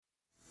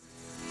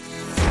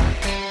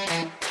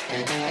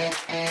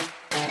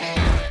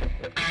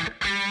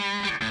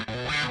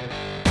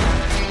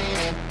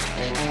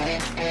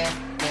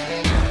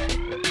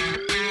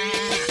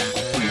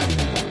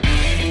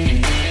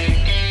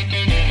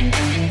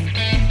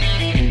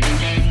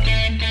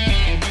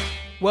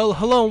Well,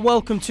 hello and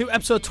welcome to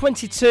episode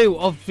 22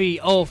 of the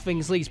All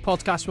Things Leeds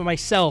podcast with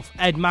myself,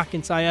 Ed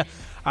McIntyre,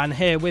 and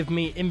here with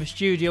me in the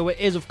studio it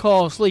is, of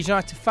course, Leeds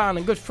United fan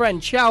and good friend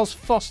Charles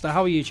Foster.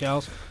 How are you,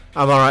 Charles?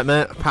 I'm alright,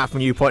 mate, apart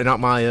from you pointing out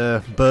my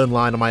burn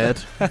line on my head.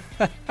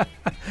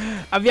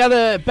 Have you had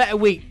a better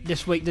week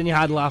this week than you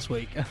had last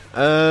week?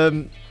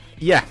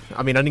 Yeah,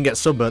 I mean, I didn't get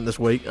sunburnt this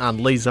week,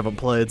 and Leeds haven't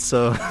played,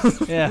 so...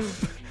 Yeah.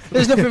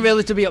 There's nothing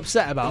really to be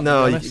upset about,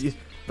 no,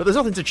 but there's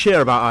nothing to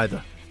cheer about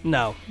either.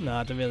 No,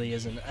 there really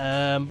isn't.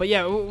 But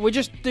yeah, we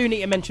just do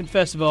need to mention,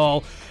 first of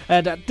all,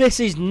 that this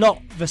is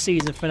not the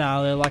season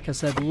finale, like I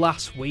said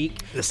last week.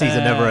 The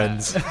season never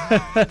ends.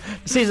 The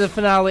season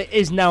finale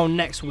is now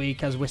next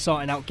week, as we're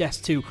sorting out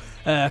guests to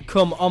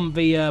come on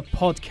the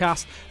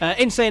podcast.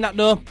 In saying that,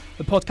 though,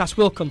 the podcast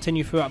will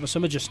continue throughout the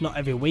summer, just not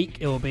every week.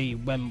 It will be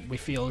when we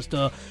feel as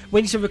though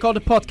we need to record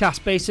a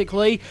podcast,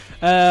 basically.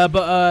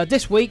 But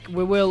this week,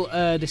 we will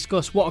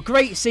discuss what a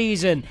great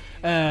season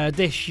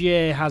this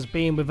year has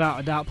been, without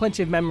a doubt.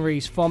 Plenty of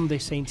memories from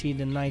this 18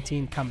 and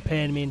 19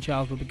 campaign. Me and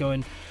Charles will be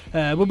going.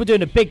 We'll be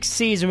doing a big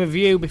season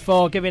review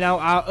before giving out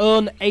our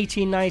own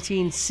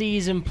 18-19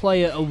 season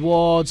player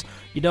awards.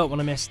 You don't want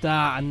to miss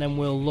that. And then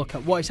we'll look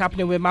at what is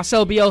happening with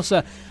Marcel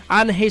Bielsa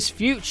and his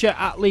future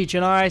at Leeds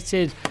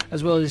United,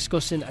 as well as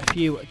discussing a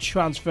few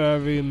transfer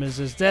rumours,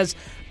 as there's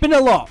been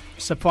a lot.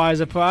 Surprise,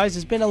 surprise,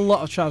 there's been a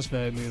lot of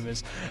transfer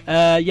rumours.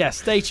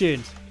 Stay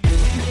tuned.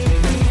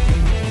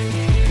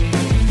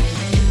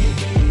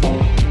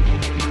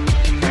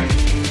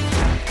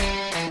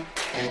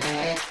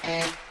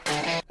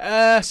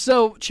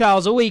 So,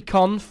 Charles, a week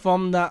on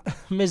from that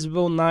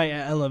miserable night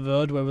at Ellen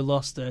Road where we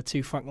lost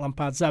to Frank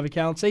Lampard's Derby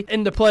County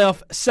in the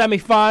playoff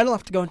semi-final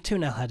after going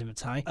 2-0 ahead of a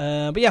tie.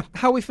 But yeah,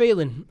 how are we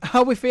feeling? How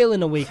are we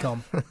feeling a week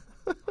on?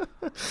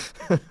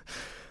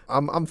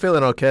 I'm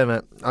feeling okay,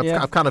 mate.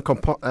 I've kind of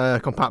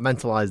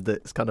compartmentalised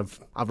it. It's kind of,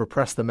 I've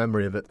repressed the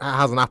memory of it. It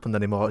hasn't happened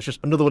anymore. It's just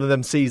another one of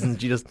them seasons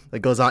that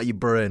goes out your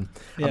brain.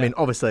 Yeah. I mean,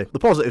 obviously, the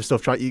positive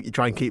stuff, you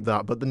try and keep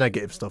that, but the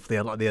negative stuff, the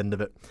end of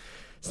it.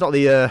 It's not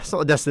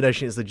the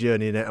destination; it's the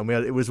journey, innit? And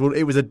it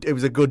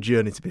was a good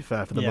journey, to be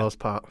fair, for the most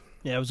part.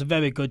 Yeah, it was a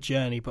very good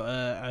journey, but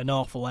an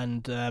awful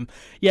end. Same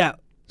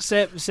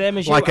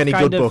as you. Like any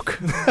good book.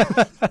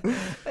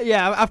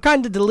 Yeah, I've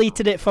kind of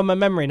deleted it from my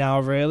memory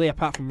now, really.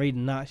 Apart from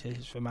reading that,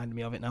 it's reminded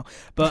me of it now.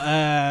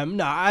 But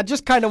no, I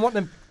just kind of want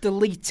to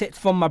delete it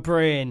from my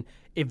brain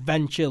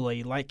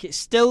eventually. Like, it's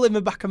still in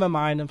the back of my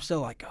mind. I'm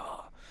still like,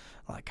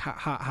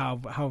 how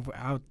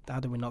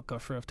do we not go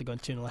through after going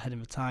 2-0 ahead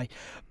in the tie?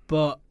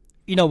 But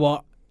you know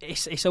what?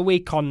 It's a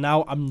week on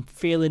now. I'm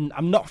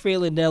not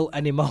feeling ill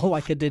anymore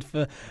like I did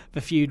for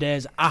the few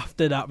days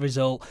after that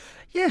result.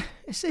 Yeah,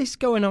 it's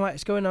going all right.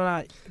 It's going all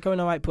right.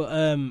 But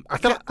I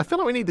feel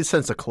like we need this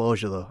sense of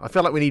closure, though. I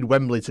feel like we need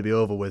Wembley to be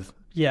over with.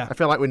 Yeah. I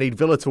feel like we need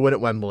Villa to win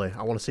at Wembley.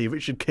 I want to see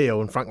Richard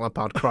Keogh and Frank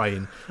Lampard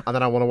crying, and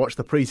then I want to watch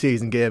the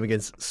pre-season game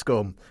against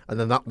Scum, and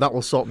then that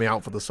will sort me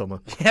out for the summer.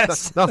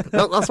 Yes.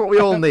 That's what we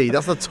all need.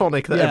 That's the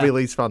tonic that every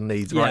Leeds fan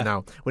needs right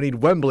now. We need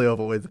Wembley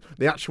over with,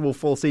 the actual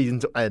full season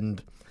to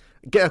end,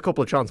 get a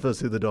couple of transfers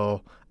through the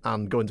door,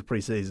 and go into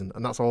pre-season,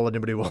 and that's all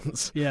anybody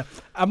wants. Yeah,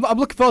 I'm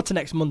looking forward to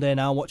next Monday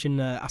now, watching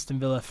Aston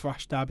Villa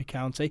thrash Derby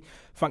County,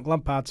 Frank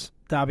Lampard's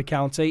Derby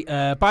County.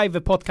 By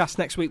the podcast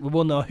next week, we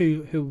will know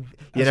who.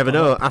 You never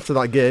know. After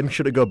that game,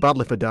 should it go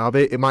badly for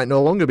Derby, it might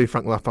no longer be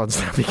Frank Lampard's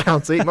Derby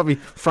County. It might be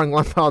Frank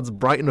Lampard's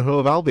Brighton and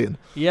Hove Albion.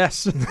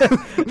 Yes,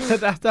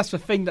 that's the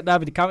thing that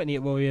Derby County need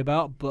to worry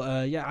about. But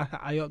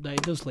I hope that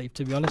it does leave.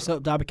 To be honest, I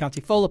hope Derby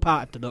County fall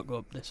apart if they don't go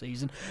up this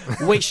season,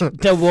 which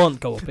they won't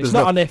go up. It's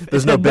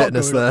there's no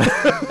bitterness there.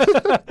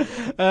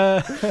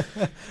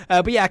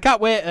 But yeah, I can't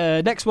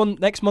wait. Next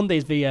Monday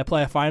is the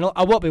player final.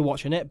 I won't be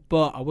watching it,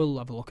 but I will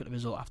have a look at the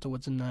result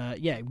afterwards. And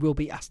it will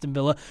be Aston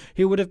Villa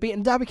who would have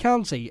beaten Derby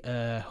County,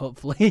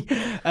 hopefully.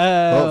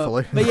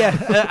 Hopefully. But yeah,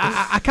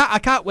 I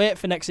can't wait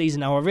for next season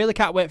now. I really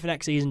can't wait for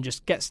next season.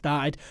 Just get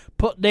started.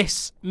 Put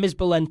this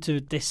miserable end to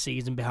this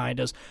season behind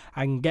us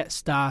and get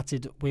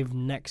started with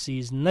next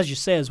season. And as you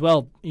say as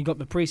well, you got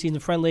the pre-season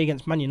friendly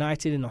against Man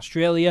United in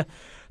Australia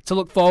to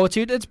look forward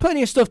to. There's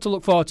plenty of stuff to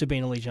look forward to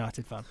being a Leeds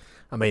United fan.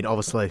 I mean,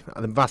 obviously,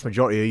 the vast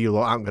majority of you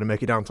lot aren't going to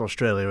make it down to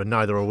Australia, and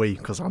neither are we,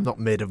 because I'm not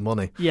made of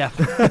money. Yeah.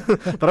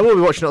 But I will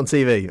be watching it on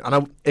TV.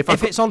 And if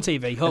it's on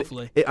TV,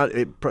 hopefully.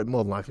 It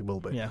more than likely will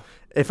be. Yeah.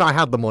 If I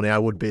had the money, I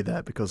would be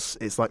there, because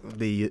it's like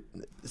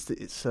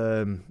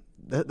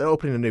they're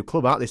opening a new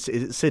club, aren't they? Is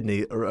it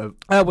Sydney?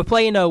 We're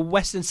playing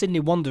Western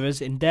Sydney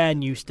Wanderers in their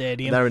new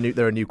stadium.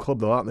 They're a new club,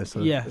 though, aren't they? So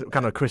yeah.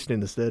 Kind of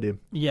christening the stadium.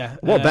 Yeah.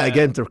 What better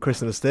game to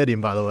christen a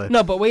stadium, by the way?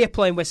 No, but we're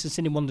playing Western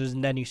Sydney Wanderers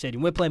in their new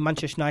stadium. We're playing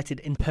Manchester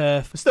United in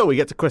Perth. Still, we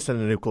get to christen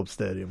a new club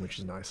stadium, which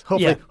is nice.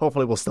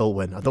 Hopefully we'll still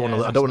win. I don't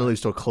want to lose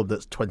to a club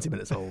that's 20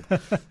 minutes old.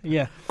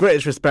 Yeah.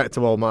 Greatest respect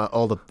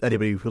to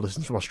anybody who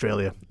listens from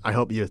Australia. I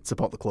hope you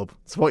support the club.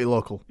 Support your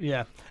local.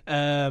 Yeah.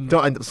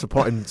 Don't end up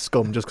supporting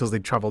Scum just because they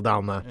travel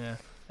down there. Yeah.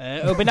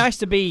 It would be nice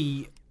to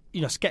be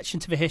sketch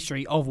into the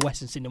history of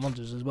Western Sydney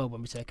Wanderers as well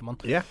when we take them on.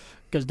 Yeah.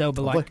 Because they'll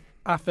be like,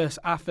 our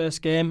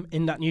first game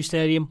in that new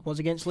stadium was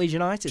against Leeds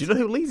United. Do you know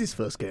who Leeds'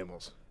 first game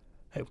was?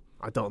 Who?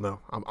 I don't know.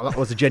 That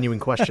was a genuine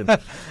question. I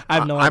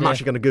have no idea. I'm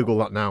actually going to Google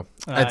that now.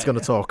 Ed's going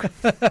to talk.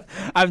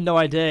 I have no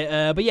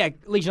idea. But yeah,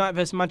 Leeds United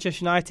versus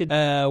Manchester United,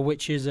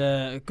 which is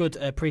a good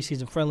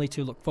pre-season friendly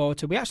to look forward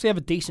to. We actually have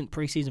a decent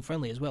pre-season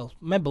friendly as well.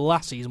 Remember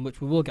last season, which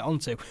we will get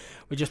onto,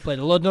 we just played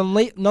a lot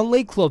of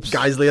non-league clubs.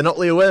 Guiseley and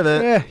Otley away,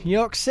 mate. Yeah,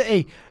 York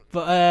City.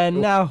 But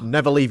now...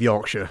 Never leave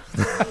Yorkshire.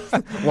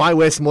 Why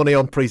waste money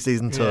on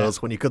pre-season tours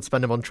when you could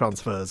spend them on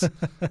transfers?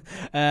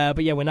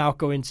 But yeah, we're now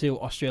going to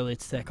Australia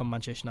to take on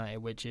Manchester United,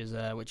 which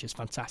is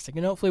fantastic.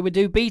 And hopefully we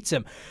do beat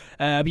them.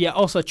 But yeah,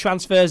 also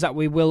transfers that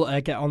we will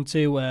get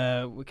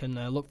onto. We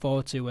can look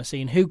forward to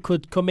seeing who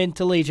could come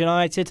into Leeds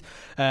United.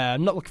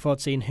 I'm not looking forward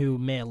to seeing who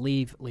may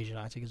leave Leeds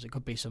United because it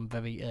could be some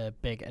very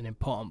big and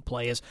important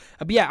players.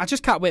 But yeah, I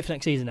just can't wait for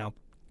next season now.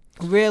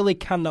 Really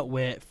cannot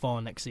wait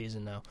for next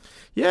season now.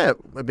 Yeah,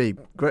 it'd be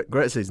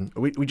great season.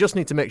 We just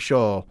need to make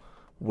sure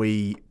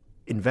we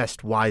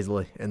invest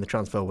wisely in the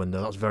transfer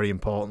window. That's very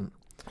important.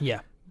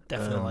 Yeah,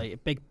 definitely.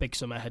 Big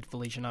summer ahead for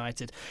Leeds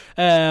United.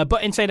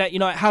 But in saying that,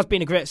 it has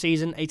been a great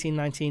season,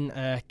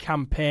 18-19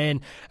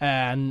 campaign,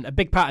 and a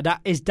big part of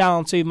that is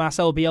down to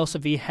Marcelo Bielsa,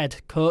 the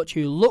head coach,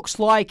 who looks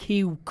like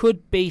he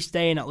could be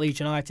staying at Leeds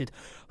United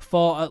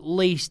for at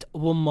least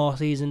one more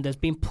season. There's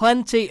been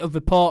plenty of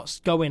reports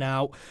going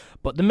out,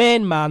 but the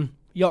main man,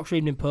 Yorkshire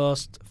Evening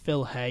Post,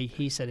 Phil Hay,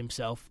 he said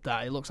himself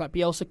that it looks like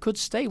Bielsa could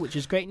stay, which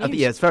is great news.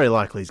 Yeah, it's very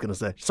likely he's going to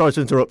stay. Sorry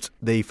to interrupt.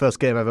 The first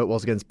game ever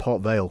was against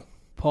Port Vale.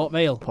 Port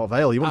Vale.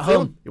 You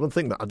wouldn't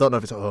think that. I don't know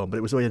if it's at home, but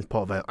it was against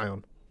Port Vale.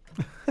 Hang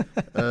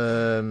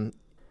on.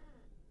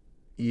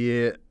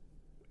 Yeah,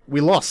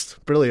 we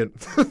lost.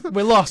 Brilliant.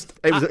 We lost.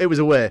 It was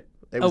away.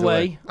 It was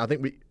away. I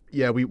think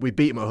we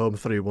beat them at home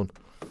 3-1.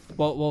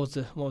 What was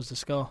the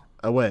score?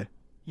 Away.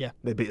 Yeah,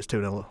 they beat us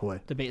 2-0 away.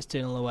 They beat us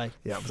 2-0 away.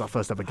 Yeah, it was our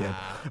first ever game,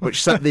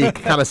 which set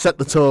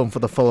the tone for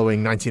the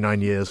following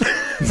 99 years.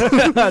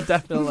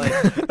 Definitely.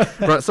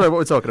 Right, sorry, what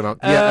we're talking about?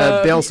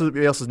 Yeah,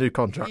 Bielsa's new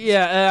contract.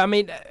 Yeah, I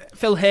mean,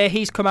 Phil Hay,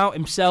 he's come out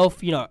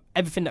himself.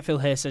 Everything that Phil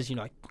Hay says,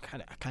 I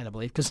kind of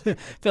believe, because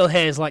Phil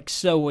Hay is like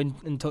so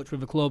in touch with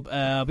the club.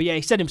 But yeah,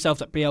 he said himself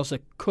that Bielsa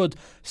could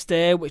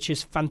stay, which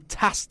is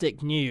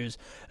fantastic news.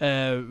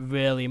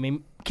 Really, I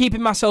mean,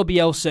 keeping Marcelo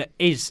Bielsa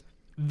is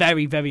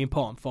very, very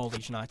important for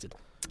Leeds United.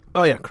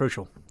 Oh yeah,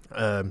 crucial.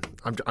 I'm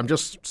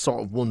just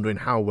sort of wondering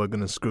how we're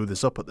going to screw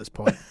this up at this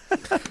point.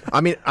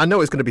 I mean, I know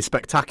it's going to be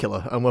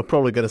spectacular, and we're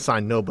probably going to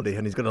sign nobody,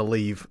 and he's going to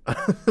leave,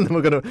 and then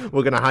we're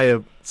going to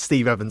hire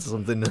Steve Evans or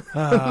something,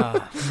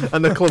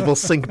 and the club will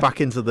sink back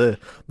into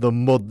the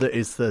mud that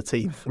is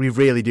 13th. We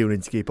really do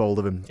need to keep hold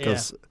of him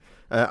because,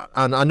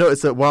 and I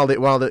noticed that while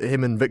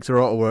him and Victor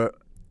Orta were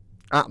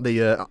at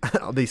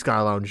the Sky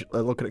Lounge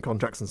looking at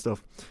contracts and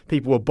stuff,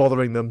 people were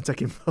bothering them,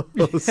 taking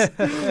photos,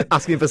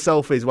 asking for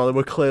selfies while they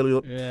were clearly...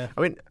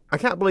 I mean, I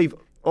can't believe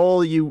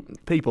all you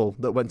people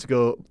that went to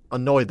go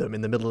annoy them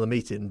in the middle of the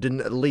meeting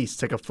didn't at least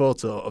take a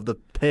photo of the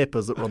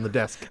papers that were on the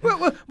desk.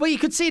 Well, you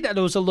could see that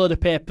there was a load of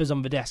papers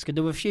on the desk, and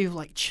there were a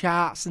few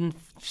charts and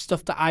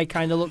stuff that I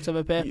kind of looked at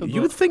the paper.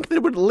 You would think they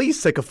would at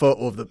least take a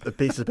photo of the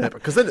piece of paper,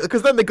 because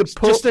then they could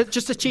put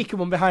just a cheeky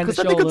one behind the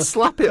shoulder. Because then they could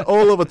slap it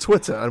all over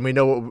Twitter, and we'd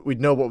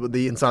know what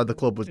the inside of the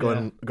club was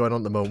going on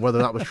at the moment, whether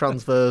that was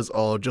transfers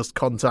or just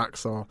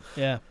contacts or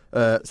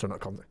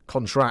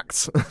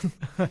contracts.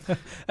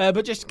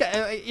 But just get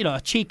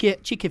a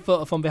cheeky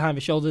photo from behind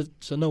the shoulder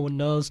so no one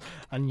knows,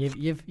 and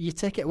you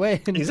take it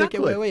away and exactly. You take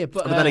it away with you.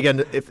 But then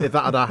again, if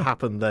that had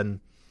happened,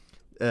 then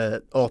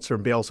Orta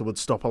and Bielsa would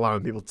stop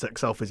allowing people to take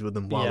selfies with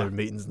them while they're in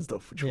meetings and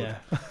stuff. Which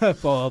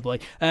probably.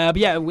 But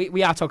yeah,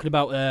 we are talking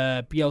about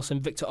Bielsa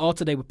and Victor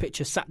Orta. They were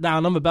pictures sat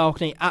down on the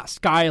balcony at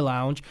Sky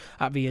Lounge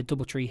at the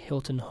Doubletree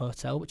Hilton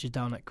Hotel, which is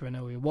down at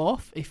Grenoble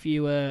Wharf. If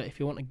you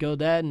want to go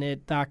there near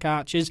Dark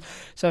Arches,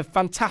 it's a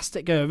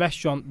fantastic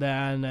restaurant there,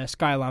 and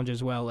Sky Lounge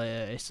as well.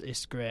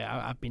 It's great.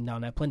 I've been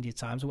down there plenty of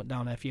times. I went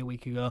down there a few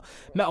weeks ago.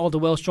 Met all the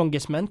world's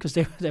strongest men because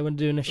they were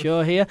doing a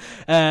show here.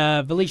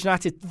 The Leeds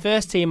United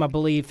first team, I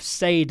believe,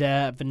 stayed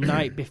the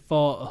night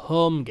before a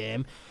home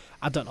game.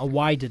 I don't know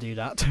why they do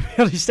that, to be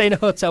honest. Stay in a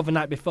hotel the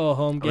night before a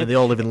home game. I mean, they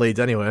all live in Leeds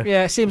anyway.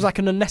 Yeah, it seems like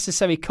an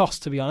unnecessary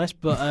cost, to be honest.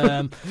 But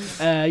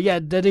they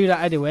do that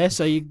anyway.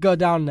 So you go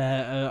down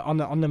there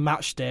on the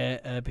match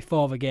day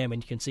before the game,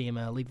 and you can see him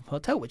leaving the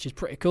hotel, which is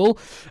pretty cool.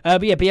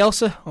 But yeah,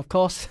 Bielsa, of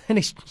course, in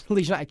his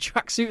Leeds United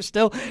tracksuit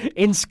still,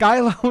 in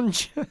Sky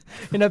Lounge,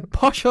 in a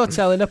posh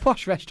hotel, in a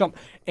posh restaurant,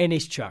 in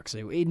his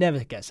tracksuit. He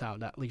never gets out of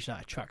that Leeds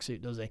United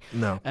tracksuit, does he?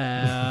 No.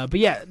 But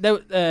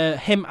yeah,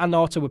 him and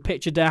Orta were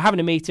pictured there having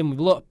a meeting with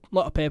a lot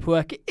of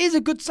paperwork. It is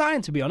a good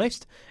sign, to be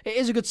honest. It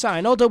is a good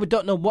sign. Although we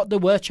don't know what they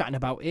were chatting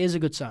about, it is a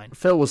good sign.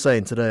 Phil was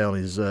saying today on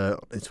his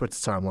Twitter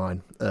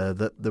timeline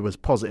that there was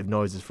positive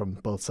noises from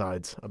both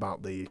sides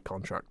about the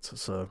contract.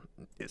 So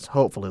it's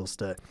hopefully he'll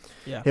stay.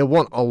 Yeah. He'll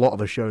want a lot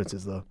of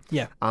assurances, though.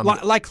 Yeah.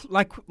 Like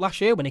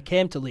last year when he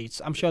came to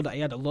Leeds, I'm sure that he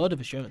had a load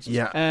of assurances.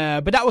 Yeah.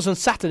 But that was on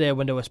Saturday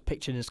when there was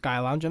pictured in Sky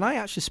Lounge, and I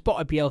actually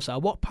spotted Bielsa. I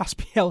walked past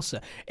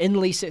Bielsa in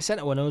Leeds City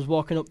Centre when I was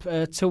walking up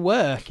to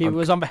work. He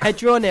was on the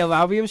hedgerow near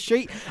Albion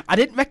Street. I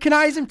didn't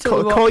recognise him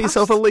till Call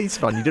yourself a Leeds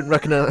fan. You didn't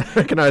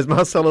recognise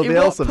Marcelo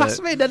Bielsa, walked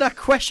past me, then I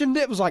questioned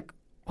it. I was like,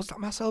 was that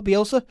Marcelo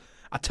Bielsa?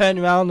 I turned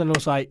around and I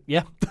was like,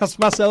 yeah, that's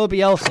Marcelo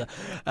Bielsa.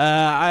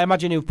 I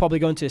imagine he was probably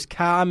going to his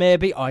car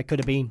maybe, or he could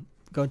have been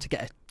going to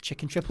get a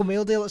chicken triple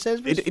meal deal at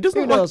Sainsbury's. He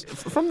doesn't look like,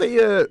 from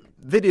the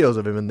videos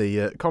of him in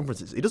the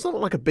conferences, he doesn't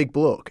look like a big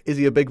bloke. Is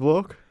he a big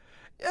bloke?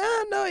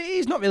 No,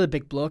 he's not really a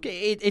big bloke.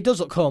 He does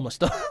look homeless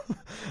though,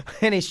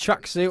 in his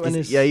tracksuit and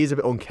his. Yeah, he's a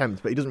bit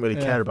unkempt, but he doesn't really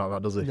care about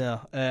that, does he? No,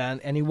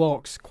 and he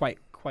walks quite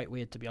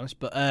weird, to be honest.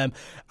 But I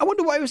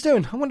wonder what he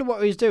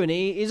was doing.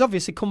 He's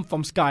obviously come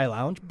from Sky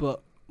Lounge,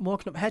 but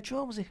walking up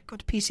hedgerow, was he going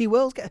to PC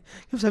World, get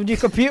himself a new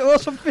computer or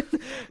something?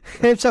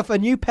 Get himself a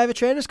new pair of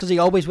trainers, because he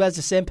always wears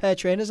the same pair of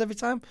trainers every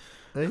time.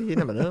 You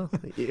never know.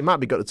 He might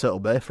be got to Turtle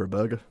Bay for a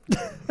burger.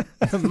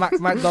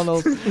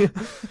 McDonald's.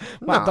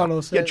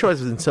 McDonald's. You get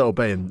choices in Turtle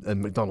Bay and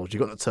McDonald's. You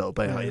got to Turtle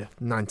Bay, aren't you?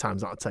 9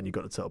 times out of 10 you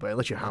got to Turtle Bay,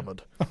 unless you're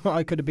hammered.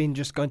 I could have been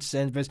just going to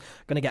Sainsbury's,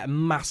 going to get a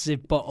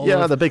massive bottle.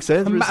 Yeah, the big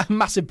Sainsbury's.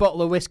 Massive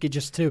bottle of whiskey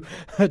just to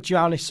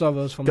drown his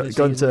sorrows from the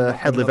going to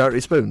Headley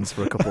Verity Spoons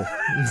for a couple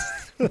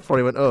before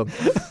he went home.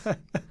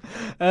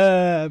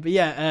 But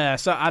yeah,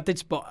 so I did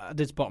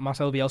spot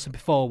Marcelo Bielsa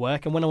before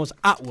work, and when I was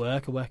at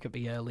work, I work at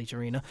the Leeds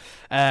Arena,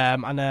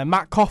 and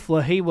Matt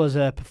Koffler, he was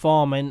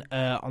performing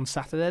on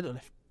Saturday. I don't know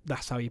if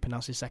that's how you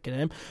pronounce his second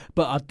name,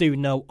 but I do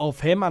know of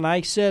him, and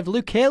I served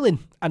Luke Ayling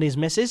and his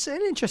missus.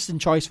 An interesting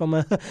choice from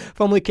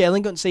Luke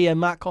Ayling. Going to see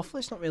Matt Koffler.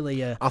 It's not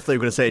really. I thought you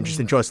were going to say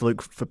interesting choice to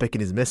Luke for picking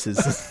his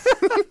missus.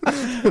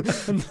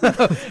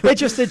 No,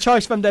 interesting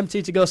choice from them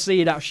two to go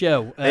see that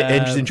show.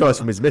 Interesting choice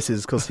from his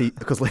missus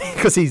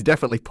because he's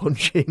definitely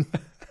punching.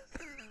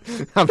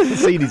 I haven't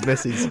seen his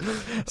missus.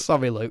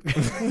 Sorry, Luke.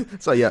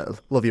 So yeah,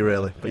 love you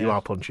really, but you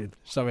are punching.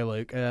 Sorry,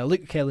 Luke.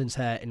 Luke Kalin's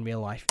hair in real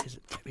life is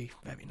very,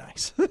 very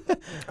nice.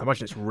 I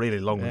imagine it's really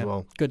long as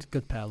well.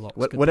 Good pair of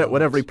locks.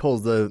 Whenever he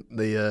pulls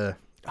the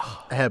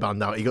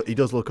hairband out, he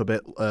does look a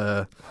bit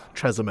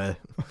Tresemme.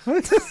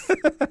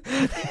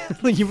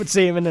 You would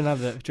see him in an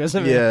advert for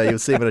Tresemme. Yeah, you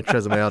would see him in a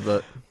Tresemme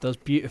advert. Those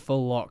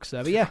beautiful locks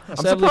there. But yeah, I'm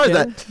surprised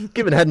that,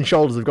 given Head and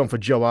Shoulders have gone for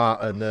Joe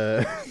Hart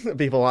and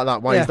people like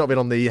that, why he's not been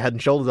on the Head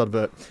and Shoulders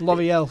advert.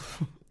 L'Oreal.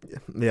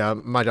 Yeah,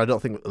 I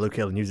don't think Luke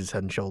Ayling uses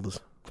Head and Shoulders.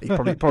 He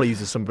probably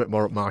uses some bit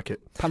more upmarket.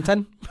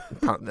 Pantene?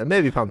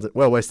 Maybe Pantene.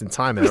 We're wasting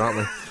time here,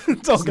 aren't we?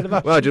 Talking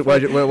about.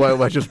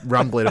 We're just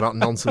rambling about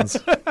nonsense.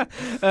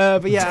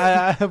 But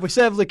yeah, we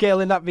served Luke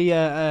Ayling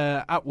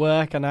at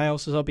work, and I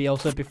also saw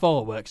Bielsa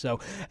before work. So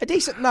a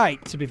decent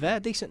night, to be fair.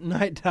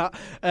 That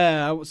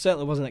I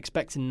certainly wasn't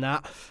expecting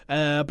that.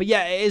 But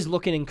yeah, it is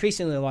looking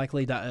increasingly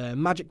likely that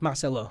Magic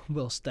Marcelo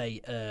will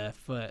stay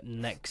for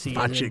next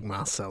season. Magic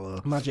Marcelo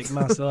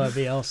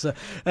Bielsa.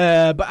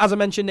 But as I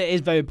mentioned, it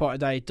is very important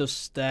that he does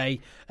stay.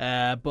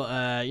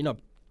 But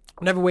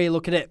whenever we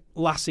look at it,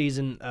 last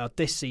season,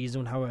 this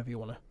season, whatever you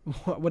want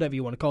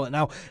to call it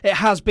now, it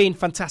has been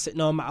fantastic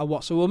no matter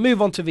what. So we'll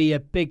move on to the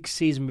big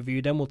season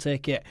review. Then we'll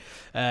take it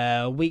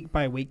week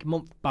by week,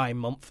 month by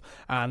month,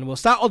 and we'll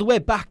start all the way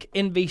back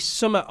in the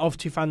summer of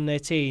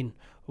 2018.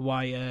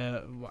 Why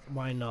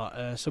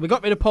not? So we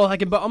got rid of Paul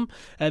Higginbottom,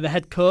 the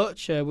head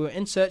coach. We were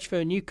in search for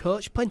a new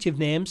coach. Plenty of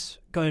names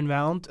going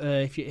round,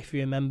 if you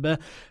remember,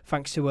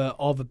 thanks to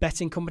all the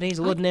betting companies.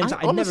 A lot of names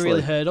that I'd never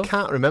really heard of. I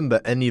can't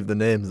remember any of the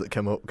names that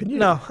came up. Can you?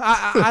 No,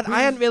 I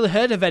hadn't really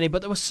heard of any,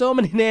 but there were so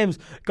many names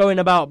going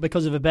about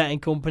because of the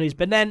betting companies.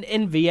 But then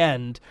in the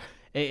end,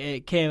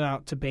 it came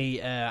out to be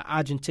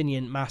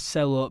Argentinian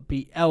Marcelo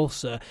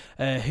Bielsa,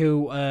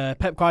 who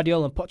Pep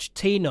Guardiola and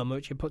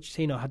Mauricio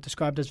Pochettino had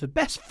described as the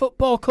best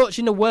football coach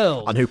in the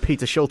world. And who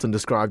Peter Shilton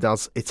described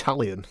as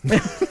Italian.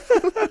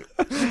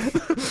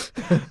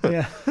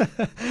 Yeah.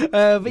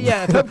 But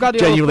yeah, Pep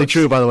Guardiola... Genuinely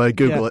true, by the way.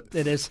 Google it.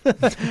 It is.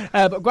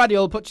 But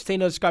Guardiola, Pochettino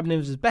describing him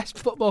as the best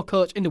football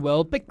coach in the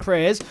world. Big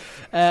praise.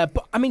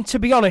 But, I mean, to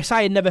be honest,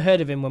 I had never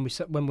heard of him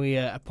when we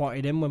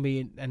appointed him, when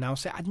we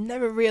announced it. I'd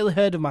never really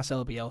heard of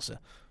Marcelo Bielsa.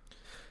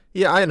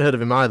 Yeah, I hadn't heard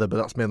of him either, but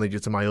that's mainly due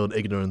to my own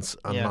ignorance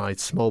and my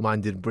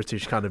small-minded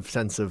British kind of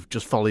sense of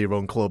just follow your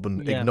own club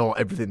and ignore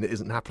everything that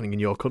isn't happening in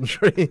your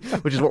country,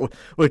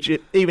 which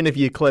even if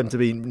you claim to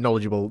be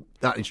knowledgeable,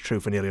 that is true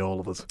for nearly all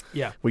of us.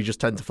 Yeah, we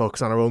just tend to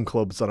focus on our own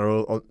clubs,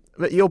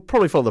 you'll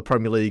probably follow the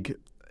Premier League.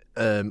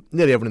 Nearly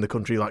everyone in the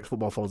country likes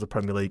football, follows the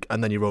Premier League,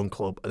 and then your own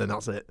club, and then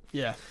that's it.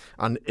 Yeah.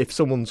 And if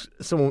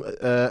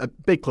a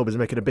big club is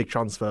making a big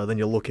transfer, then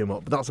you'll look him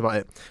up. But that's about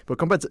it. But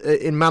compared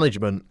to in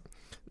management,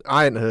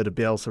 I hadn't heard of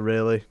Bielsa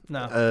really.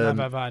 No,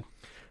 never have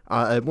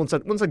I. Once I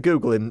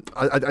Google him,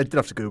 I did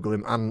have to Google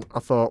him, and I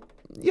thought,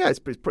 yeah, it's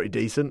pretty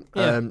decent.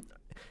 Yeah.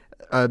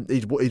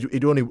 He'd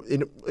won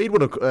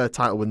a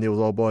title with Newell's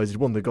Old Boys. He'd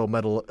won the gold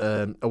medal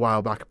a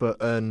while back,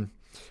 but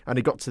And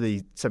he got to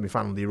the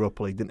semi-final of the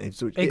Europa League, didn't he?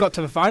 So he got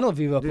to the final of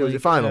the Europa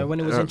League when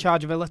he was in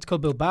charge of Atletico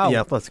Bilbao.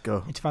 Yeah,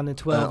 Atletico. In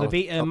 2012. They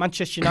beat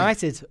Manchester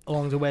United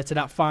along the way to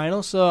that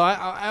final. So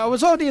I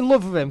was already in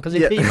love with him because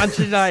he beat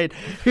Manchester United.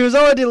 He was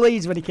already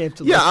Leeds when he came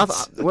to Leeds. Yeah,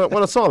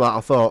 when I saw that,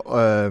 I thought,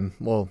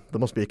 well, there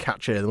must be a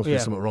catch here. There must be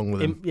something wrong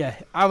with him.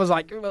 I was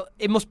like, well,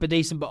 it must be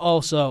decent, but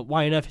also,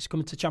 why on earth is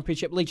coming to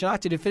Championship? Leeds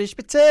United, who finished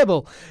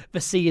mid-table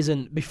the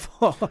season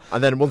before.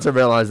 And then once I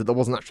realised that there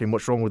wasn't actually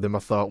much wrong with him, I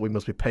thought we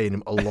must be paying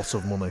him a lot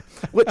of money.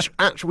 Which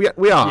actually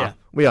we are. Yeah.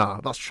 We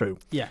are. That's true.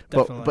 Yeah,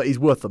 definitely. But he's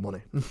worth the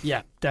money.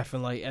 Yeah,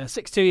 definitely.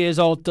 62 years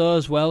old though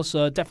as well,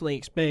 so definitely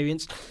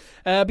experienced.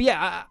 But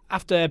yeah,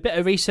 after a bit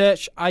of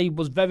research, I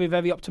was very,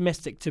 very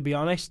optimistic, to be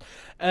honest.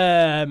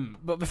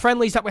 But the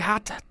friendlies that we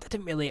had, they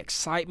didn't really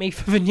excite me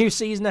for the new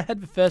season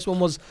ahead. The first one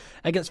was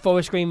against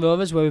Forest Green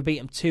Rovers, where we beat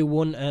them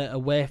 2-1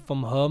 away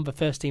from home. The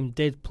first team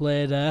did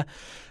play there.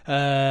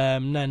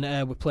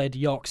 Then we played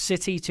York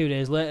City 2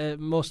 days later.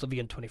 Most of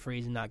the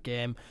under-23s in that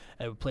game.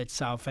 We played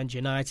Southend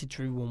United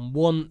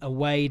 3-1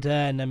 away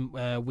there, and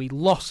then we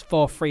lost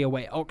 4-3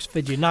 away at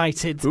Oxford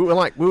United. We were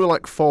like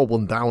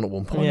 4-1 down at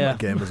one point in that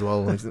game as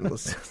well.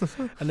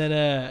 And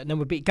then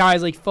we beat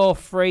Guiseley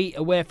 4-3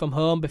 away from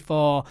home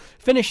before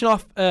finishing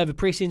off the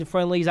pre-season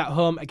friendlies at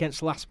home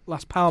against Las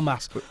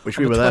Palmas, which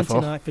we were there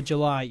for. 29th of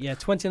July. Yeah,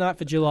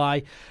 29th of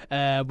July.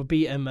 We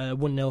beat them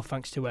 1-0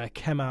 thanks to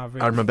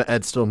Kemar. I remember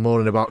Ed still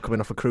moaning about coming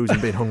off a cruise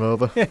and being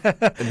hungover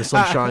in the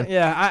sunshine.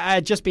 I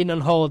had just been on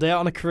holiday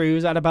on a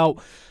cruise. I had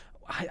about,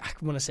 I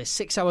want to say,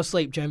 6 hours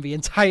sleep during the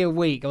entire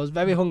week. I was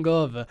very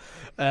hungover,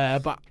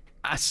 but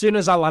as soon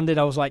as I landed,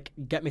 I was like,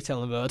 "Get me to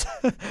Ellen Road."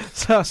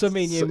 so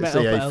me and you met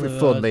up at Ellen Road. He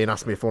phoned me and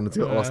asked me if I wanted to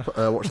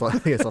go watch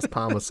Las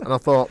Palmas, and I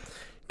thought,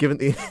 given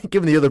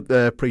the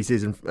other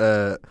pre-season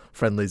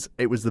friendlies,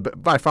 it was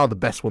by far the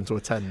best one to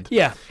attend.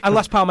 Yeah, and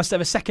Las Palmas, they're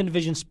a second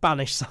division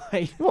Spanish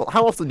side. Well,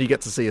 how often do you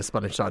get to see a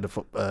Spanish side of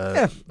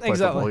play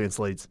football against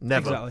Leeds?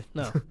 Never. Exactly.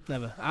 No,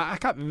 never. I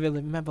can't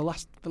really remember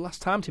the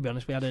last time, to be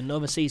honest, we had an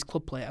overseas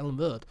club play at Ellen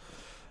Road.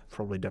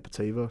 Probably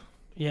Deportivo.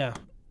 Yeah.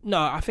 No,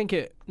 I think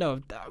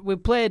we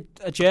played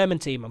a German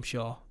team, I'm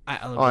sure,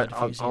 at Ellen Road.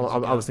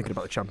 I was thinking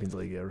about the Champions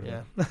League era.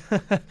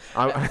 Yeah.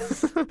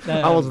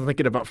 I wasn't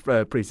thinking about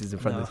pre-season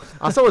friendlies. No.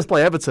 I saw us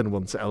play Everton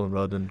once at Ellen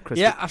Road. And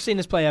I've seen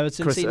us play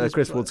Everton.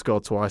 Chris Wood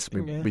scored twice.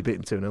 We beat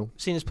him 2-0.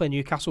 Seen us play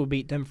Newcastle. We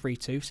beat them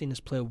 3-2. Seen us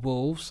play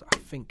Wolves. I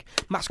think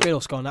Matt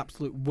Scradle scored an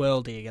absolute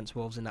worldie against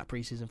Wolves in that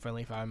pre-season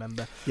friendly, if I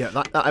remember. Yeah,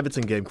 that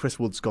Everton game, Chris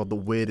Wood scored the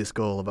weirdest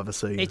goal I've ever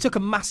seen. It took a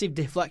massive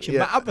deflection,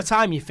 but at the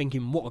time you're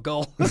thinking, what a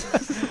goal.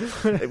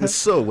 It was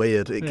so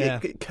weird.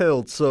 It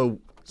curled so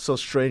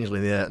strangely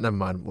in the air. Never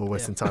mind, we're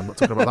wasting time not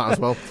talking about that as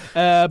well.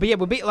 But yeah,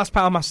 we beat Las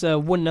Palmas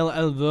 1-0 at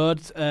Ellen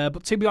Road.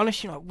 But to be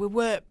honest, we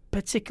weren't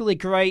particularly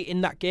great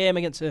in that game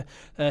against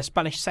a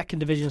Spanish second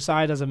division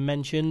side, as I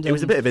mentioned. It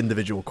was a bit of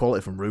individual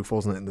quality from Roof,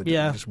 wasn't it? And they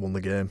just won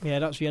the game. Yeah,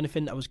 that's the only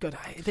thing that was good.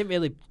 It didn't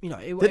really,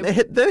 They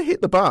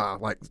hit the bar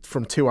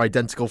from 2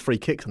 identical free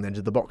kicks on the edge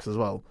of the box as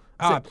well.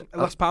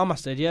 Las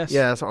Palmas did, yes.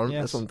 Yeah, that's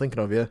what I'm thinking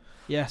of, yeah.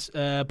 Yes,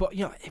 but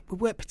we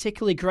weren't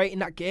particularly great in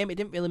that game. It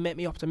didn't really make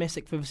me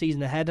optimistic for the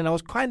season ahead, and I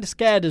was kind of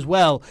scared as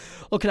well,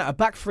 looking at a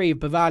back three of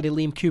Bavardi,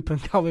 Liam Cooper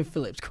and Calvin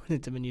Phillips going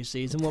into the new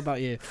season. What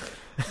about you?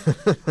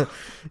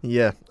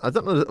 Yeah, I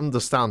don't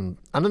understand.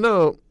 And I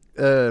know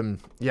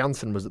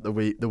Janssen was at the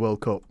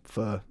World Cup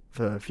for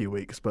a few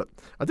weeks, but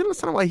I didn't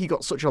understand why he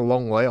got such a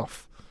long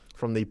layoff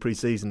from the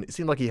pre-season. It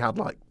seemed like he had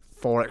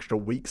 4 extra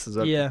weeks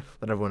than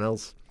everyone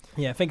else.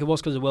 Yeah, I think it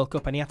was because of the World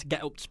Cup, and he had to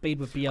get up to speed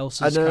with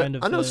Bielsa's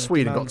I know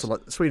Sweden got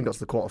to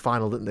the quarter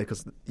final, didn't they?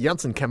 Because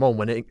Janssen came on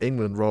when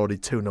England were already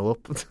 2-0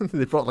 up.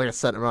 They brought a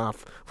centre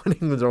half when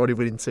England were already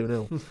winning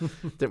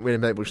 2-0. Didn't really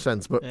make much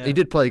sense, but he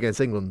did play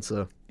against England,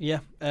 so.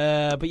 Yeah,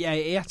 but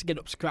he had to get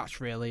up to scratch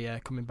really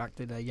coming back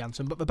to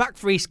Janssen. But the back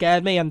three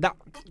scared me, and that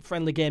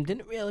friendly game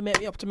didn't really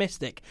make me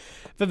optimistic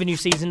for the new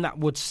season that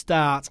would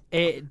start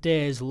 8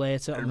 days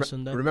later on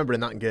Sunday. Remember in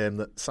that game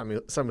that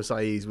Samuel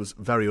Saiz was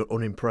very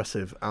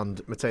unimpressive, and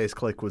Mateusz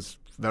Klich was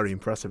very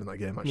impressive in that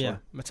game, actually. Yeah,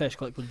 Mateusz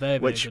Klich was very,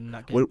 very good in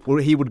that game.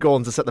 He would go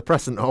on to set the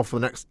precedent off for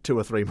the next 2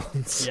 or 3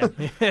 months.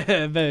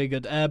 Yeah, very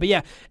good. But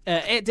yeah,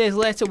 8 days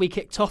later we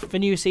kicked off the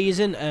new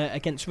season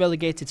against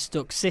relegated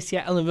Stoke City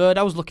at Ellen Road.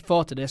 I was looking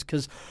forward to this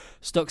because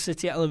Stoke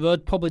City at Ellen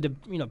Road, probably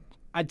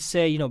I'd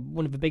say,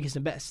 one of the biggest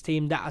and best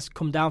team that has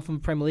come down from the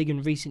Premier League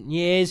in recent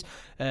years.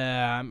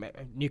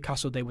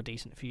 Newcastle, they were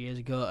decent a few years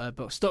ago.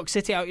 But Stoke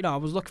City, I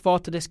was looking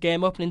forward to this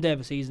game, opening day of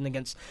the season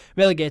against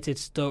relegated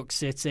Stoke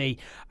City.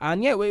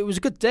 And yeah, it was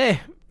a good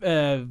day.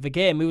 The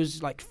game, it was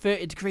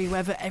 30-degree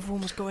weather.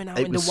 Everyone was going out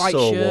in the white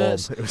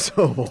shirts. It was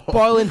so warm.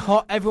 Boiling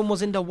hot. Everyone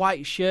was in the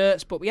white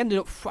shirts. But we ended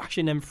up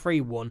thrashing them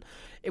 3-1.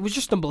 it was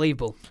just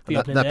unbelievable.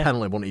 That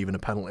penalty wasn't even a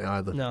penalty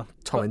either. No.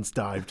 Tom Ince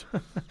dived.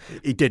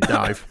 He did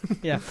dive.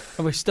 Yeah,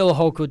 and we still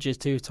hold grudges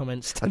to Tom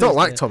Ince. I don't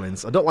like Tom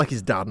Ince. I don't like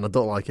his dad, and I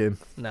don't like him.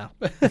 No.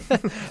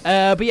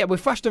 But yeah, we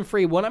flashed them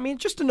 3-1. I mean,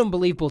 just an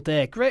unbelievable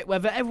day. Great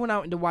weather, everyone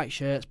out in the white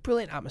shirts,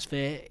 brilliant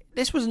atmosphere.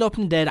 This was an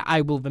opening day that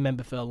I will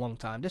remember for a long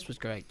time. This was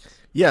great.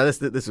 Yeah,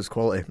 this was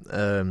quality,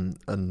 and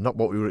not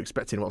what we were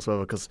expecting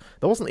whatsoever, because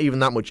there wasn't even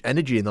that much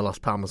energy in the Las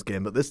Palmas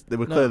game, but they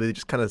were clearly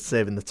just kind of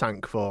saving the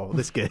tank for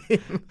this game,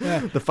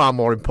 the far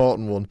more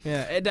important one.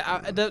 Yeah,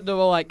 they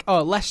were like,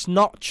 oh, let's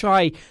not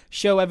try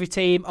show every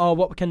team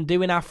what we can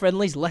do in our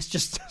friendlies. Let's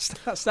just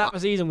start the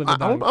season with a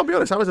bang. I'll be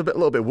honest, I was a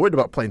little bit worried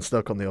about playing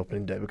Stoke on the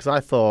opening day, because I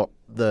thought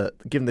that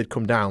given they'd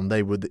come down,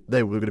 they were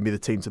going to be the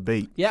team to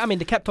beat. Yeah, I mean,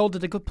 they kept hold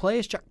of the good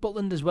players. Jack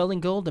Butland as well in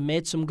goal. They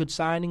made some good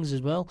signings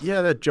as well.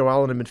 Yeah, they had Joe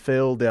Allen in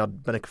midfield. They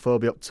had Benik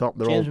Afobe up top.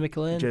 James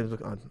McLean. James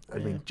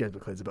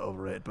McLean's a bit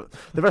overrated, but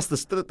the rest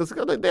of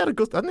they had a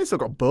good. And they still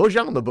got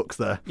Bojan on the books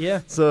there.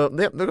 Yeah. So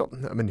they got.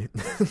 I mean,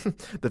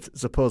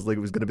 supposedly it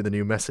was going to be the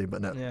new Messi,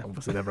 but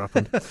obviously never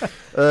happened.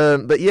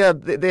 But yeah,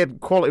 they had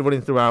quality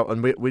running throughout,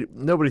 and we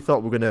nobody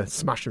thought we were going to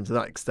smash them to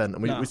that extent,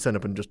 and we turned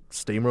up and just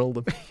steamrolled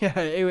them. Yeah,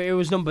 it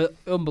was an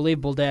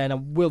unbelievable day, and I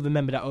will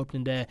remember that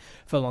opening day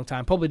for a long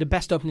time. Probably the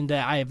best opening day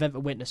I have ever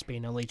witnessed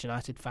being a Leeds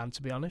United fan,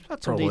 to be honest.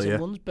 Had some decent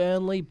ones,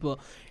 Burnley, but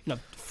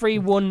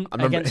 3-1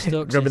 against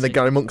Stoke. Remember the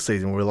Gary Monk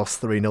season where we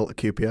lost 3-0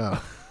 to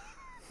QPR?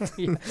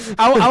 Yeah.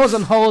 I was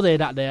on holiday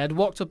that day. I'd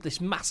walked up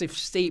this massive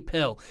steep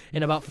hill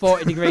in about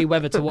 40-degree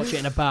weather to watch it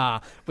in a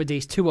bar with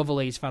these two other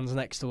Leeds fans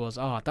next to us.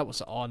 Oh, that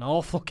was an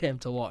awful game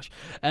to watch.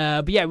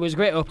 But yeah, it was a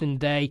great opening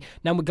day.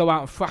 Then we go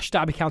out and thrash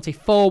Derby County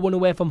 4-1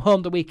 away from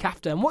home the week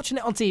after. And watching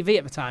it on TV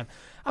at the time,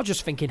 I was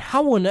just thinking,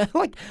 how on earth?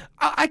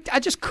 I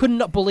just could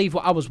not believe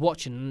what I was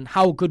watching and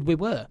how good we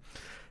were.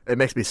 It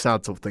makes me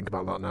sad to think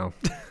about that now,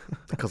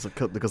 because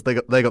they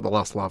got the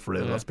last laugh.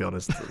 Really, let's be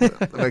honest.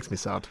 It makes me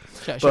sad.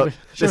 Shall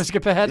we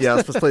skip ahead?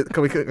 Yeah,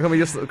 can we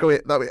just go?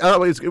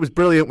 It was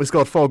brilliant. We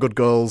scored 4 good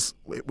goals,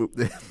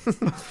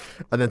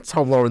 and then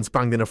Tom Lawrence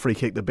banged in a free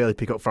kick that Bailey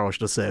Peacock-Farrell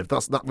should have saved.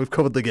 That we've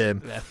covered the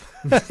game.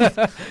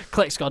 Yeah.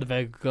 Click scored a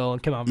very good goal,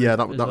 and come on. Yeah,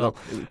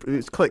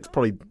 Click's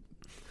probably.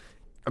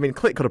 I mean,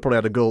 Click could have probably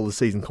had a goal of the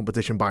season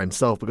competition by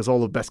himself, because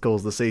all the best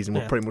goals of the season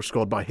were pretty much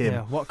scored by him.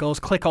 Yeah, what goals?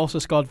 Click also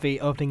scored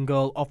the opening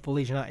goal of the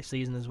Leeds United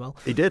season as well.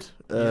 He did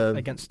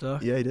against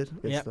Stoke. Yeah, he did.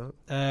 Stoke.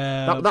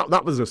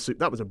 That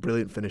was a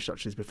brilliant finish,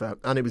 actually, to be fair,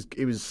 and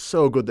it was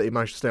so good that he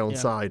managed to stay on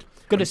side.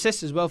 Good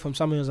assist as well from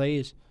Samuel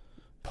Zayes.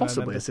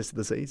 Possibly assisted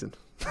the season.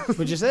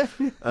 Would you say?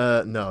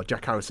 No,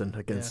 Jack Harrison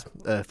against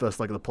first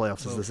leg of the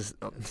playoffs.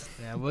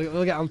 Yeah,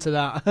 we'll get on to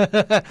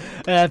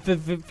that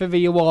for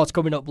the awards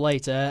coming up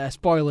later. A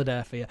spoiler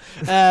there for you.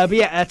 But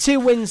yeah, 2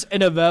 wins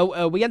in a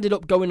row. We ended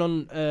up going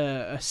on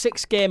a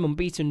 6-game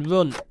unbeaten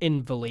run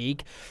in the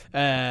league.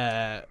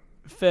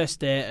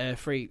 First day,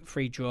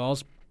 3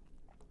 draws.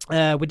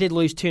 We did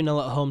lose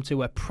 2-0 at home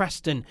to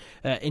Preston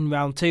in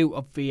round 2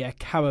 of the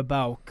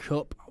Carabao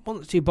Cup. I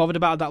wasn't too bothered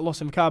about that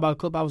loss in the Carabao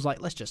Cup. I was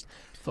like, let's just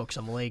focus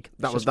on the league.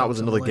 That was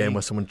another game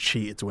where someone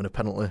cheated to win a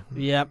penalty.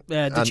 Yeah,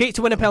 they cheated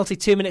to win a penalty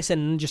 2 minutes in,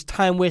 and just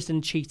time wasted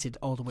and cheated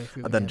all the way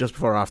through. And then just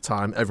before half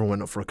time, everyone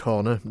went up for a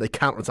corner. They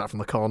counter-attacked from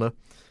the corner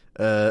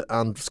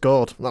and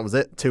scored. That was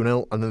it,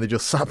 2-0, and then they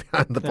just sat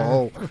behind the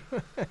ball.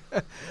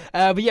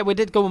 But yeah, we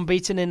did go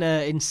unbeaten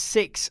in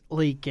 6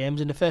 league games.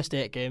 In the first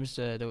 8 games,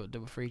 there were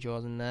 3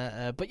 draws in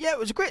there. But yeah, it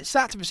was a great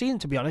start to the season,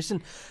 to be honest.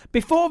 And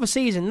before the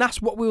season,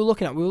 that's what we were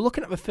looking at. We were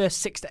looking at the first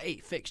 6 to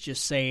 8 fixtures,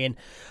 saying,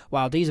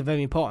 wow, these are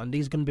very important.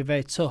 These are going to be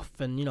very tough.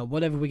 And,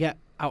 whatever we get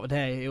out of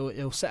there,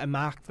 it'll set a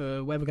mark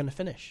for where we're going to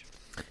finish.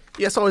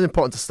 Yeah, it's always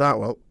important to start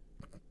well,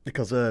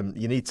 because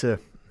you need to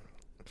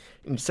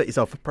set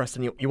yourself for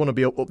Preston. You want to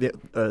be up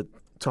the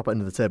top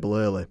end of the table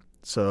early,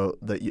 so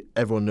that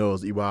everyone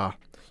knows that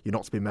you're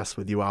not to be messed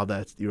with. You're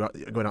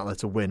going out there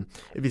to win.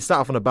 If you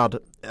start off on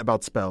a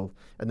bad spell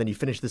and then you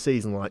finish the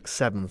season like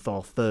 7th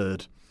or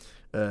 3rd,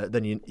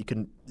 then you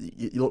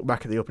look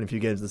back at the opening few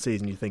games of the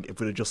season, you think,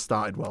 if we'd have just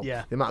started well.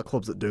 Yeah. The amount of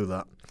clubs that do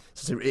that.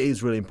 So it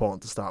is really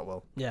important to start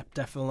well. Yeah,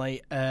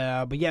 definitely.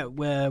 But yeah,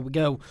 we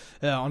go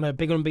on a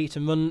big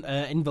unbeaten run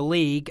in the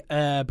league.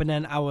 But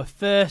then our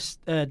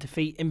first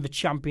defeat in the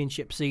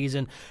championship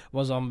season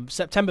was on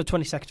September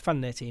 22nd,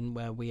 2018,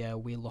 where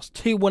we lost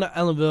 2-1 at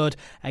Ellen Road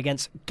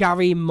against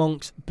Gary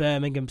Monk's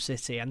Birmingham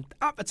City. And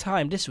at the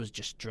time, this was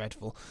just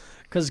dreadful,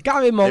 because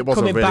Gary Monk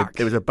back.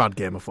 It was a bad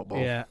game of football.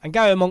 Yeah, and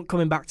Gary Monk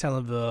coming back to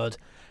Ellen Road.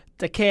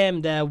 They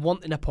came there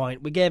wanting a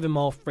point. We gave them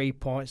all 3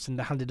 points, and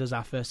they handed us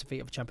our first defeat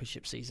of the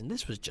championship season.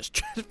 This was just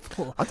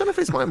dreadful. I don't know if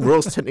it's my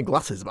rose-tinted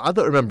glasses, but I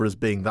don't remember us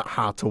being that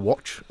hard to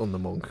watch under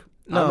Monk.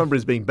 No. I remember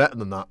us being better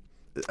than that.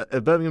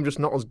 Birmingham just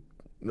not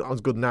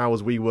as good now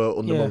as we were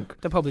under Monk.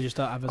 They probably just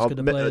don't have as good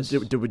a players.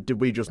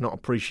 Did we just not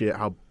appreciate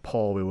how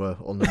poor we were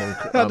under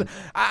Monk?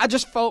 I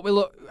just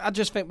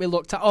think we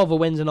looked at all the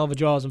wins and all the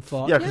draws and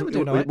thought,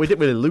 we didn't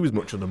really lose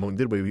much under Monk,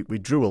 did we? We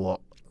drew a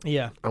lot.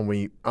 Yeah. And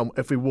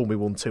if we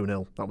won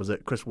 2-0. That was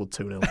it. Chris Wood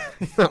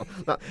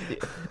 2-0.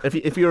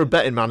 If you're a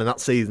betting man in that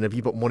season, if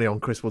you put money on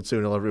Chris Wood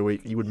 2-0 every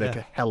week, you would make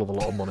a hell of a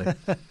lot of money.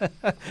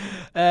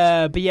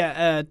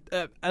 An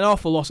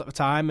awful loss at the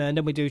time, and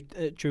then we drew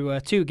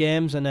 2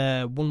 games and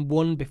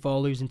 1-1 before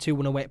losing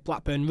 2-1 away at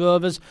Blackburn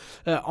Rovers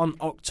on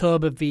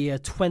October the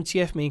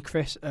 20th. Me and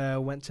Chris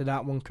went to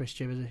that one. Chris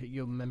Chivers,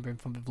 you'll remember him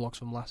from the vlogs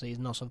from last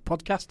season, also the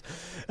podcast.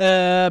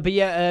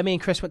 Me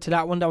and Chris went to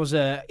that one. That was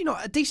a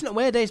decent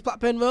away days,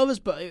 Blackburn Rovers,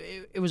 but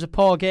it was a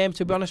poor game,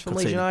 to be honest, from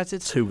Leeds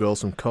United. 2 goals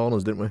from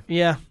corners, didn't we?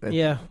 Yeah, we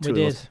did. Two of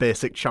those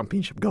basic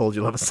championship goals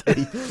you'll ever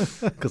see,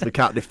 because we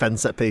can't defend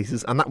set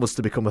pieces, and that was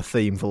to become a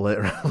theme for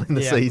later on in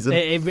the season.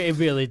 It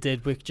really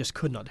did. We just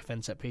could not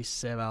defend set pieces to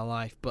save our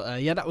life.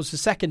 But that was the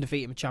second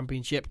defeat in the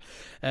championship.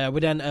 We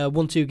then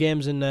won 2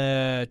 games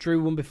and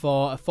drew one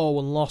before a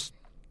 4-1 loss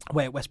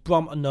away at West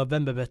Brom on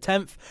November the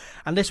 10th,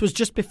 and this was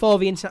just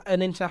before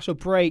an international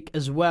break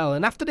as well.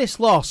 And after this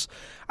loss,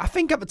 I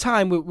think at the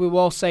time we were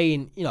all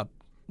saying,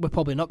 we're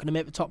probably not going to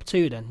make the top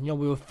 2 then. We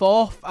were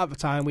 4th at the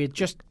time. We had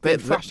just been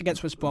thrashed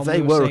against West Brom.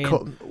 They were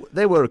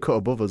a cut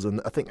above us, and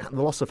I think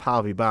the loss of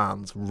Harvey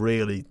Barnes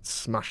really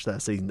smashed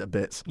their season to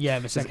bits. Yeah,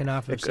 the second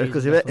half of the season.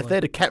 Because if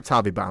they'd have kept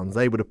Harvey Barnes,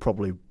 they would have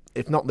probably,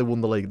 if not they won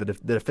the league,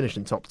 they'd have finished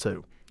in top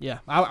 2. Yeah,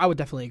 I would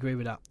definitely agree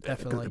with that.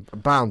 Definitely.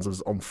 Barnes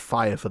was on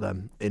fire for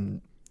them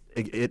in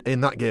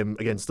that game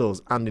against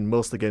us, and in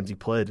most of the games he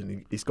played,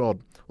 and he scored.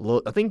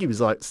 I think he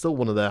was still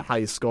one of their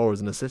highest scorers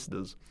and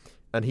assisters,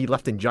 and he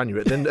left in January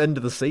at the end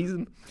of the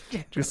season,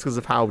 just because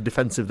of how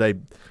defensive they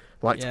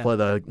like to play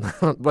there.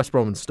 West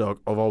Brom and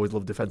Stoke have always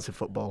loved defensive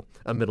football,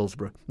 and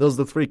Middlesbrough. Those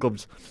are the 3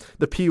 clubs,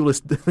 the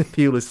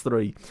Pulis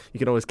 3. You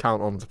can always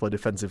count on to play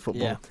defensive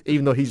football,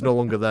 even though he's no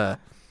longer there.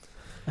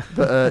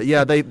 But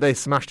they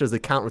smashed us. They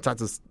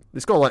counter-attacked us. They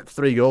scored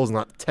 3 goals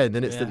in 10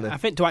 minutes, didn't they? I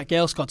think Dwight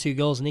Gale scored 2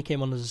 goals and he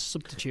came on as a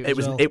substitute.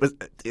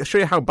 I'll show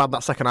you how bad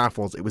that second half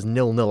was. It was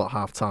 0-0 at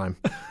half time,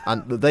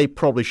 and they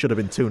probably should have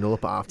been 2-0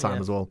 up at half time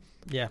as well.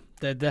 Yeah,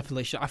 they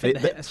definitely should. I think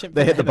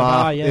they hit the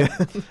bar,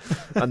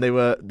 and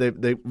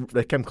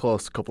they came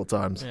close a couple of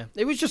times. Yeah.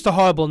 It was just a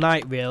horrible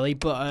night, really.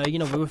 But we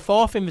were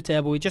 4th in the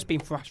table. We'd just been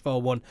thrashed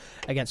 4-1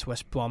 against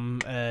West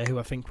Brom, who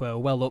I think were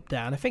well up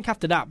there. And I think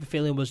after that, the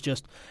feeling was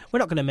just we're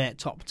not going to make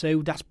top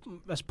 2.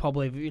 That's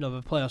probably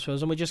the playoffs for us,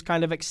 and we just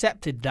kind of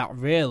accepted that,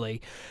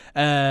 really.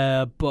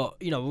 But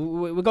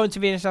we're going to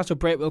the international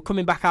break. We're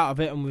coming back out of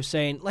it, and we're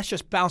saying let's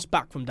just bounce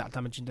back from that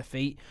damaging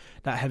defeat,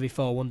 that heavy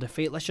 4-1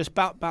 defeat. Let's just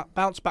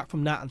bounce back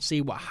from that and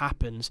see what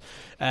happens.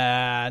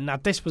 Now,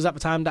 this was at the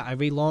time that I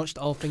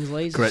relaunched All Things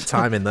Leeds. Great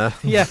timing there.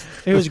 Yeah,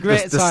 it was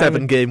great. The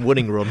 7-game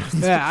winning run.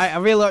 Yeah, I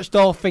relaunched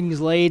All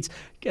Things Leeds.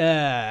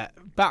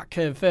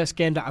 First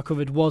game that I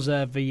covered was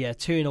the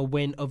 2-0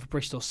 win over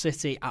Bristol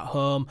City at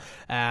home,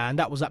 and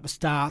that was at the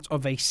start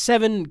of a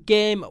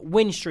 7-game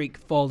win streak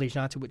for Leeds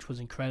United, which was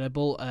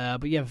incredible.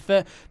 We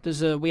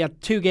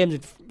had 2 games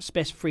in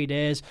space of 3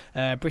 days.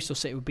 Bristol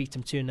City would beat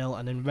them 2-0,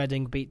 and then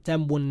Reading beat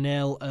them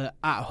 1-0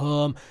 at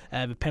home.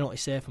 The penalty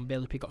save from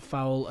Bailey Peacock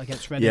foul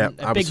against Reading.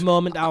 A big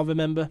moment I'll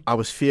remember. I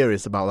was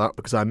furious about that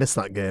because I missed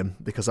that game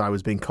because I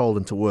was being called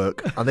into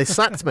work and they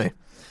sacked me.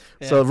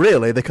 Yeah. So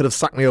really, they could have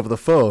sacked me over the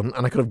phone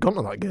and I could have gone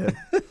to that game.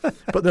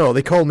 But no,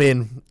 they called me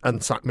in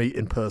and sacked me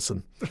in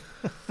person.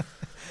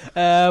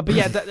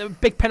 The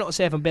big penalty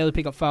save from Bailey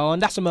Peacock foul,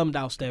 and that's a moment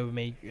that'll stay with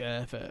me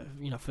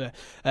for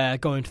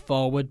going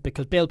forward,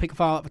 because Bailey Peacock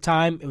foul at the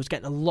time, it was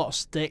getting a lot of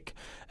stick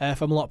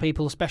from a lot of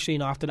people, especially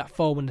after that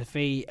 4-1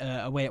 defeat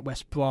away at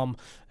West Brom.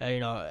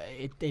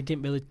 It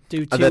didn't really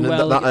do too well. And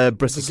then that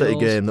Bristol City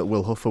game that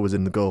Will Huffer was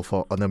in the goal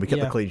for, and then we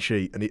kept the clean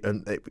sheet, and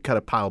it kind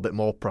of piled a bit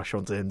more pressure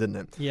onto him, didn't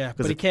it? Yeah,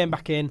 but he came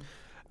back in.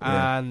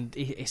 And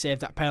he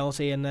saved that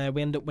penalty, and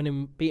we ended up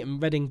beating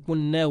Reading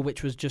 1-0,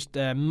 which was just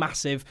a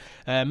massive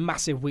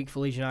week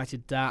for Leeds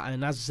United.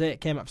 And as I say, it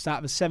came up start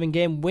of a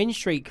 7-game win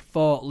streak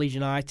for Leeds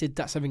United.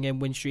 That 7-game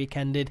win streak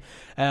ended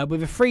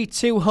with a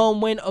 3-2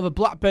 home win over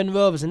Blackburn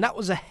Rovers, and that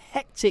was a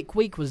hectic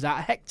week.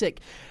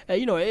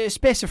 A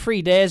space of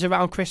 3 days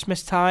around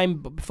Christmas time,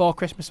 but before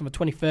Christmas on the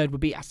 23rd, we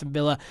beat Aston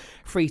Villa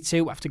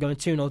 3-2 after going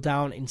 2-0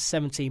 down in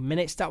 17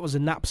 minutes. That was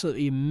an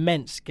absolutely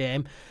immense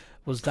game.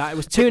 It was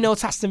 2-0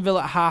 to Aston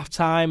Villa at half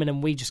time, and then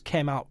we just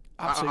came out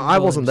absolutely. I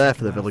wasn't there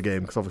for the Villa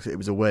game because obviously it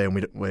was away, and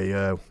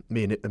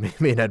me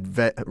and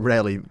Ed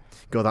rarely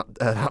go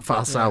that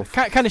far south.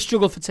 Kind of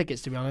struggled for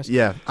tickets, to be honest.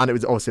 Yeah, and it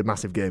was obviously a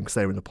massive game because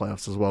they were in the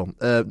playoffs as well.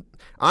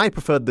 I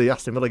preferred the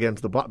Aston Villa game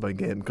to the Blackburn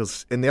game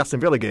because in the Aston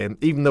Villa game,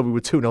 even though we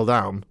were 2-0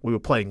 down, we were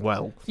playing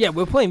well. Yeah,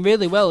 we were playing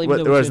really well.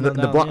 Whereas in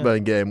the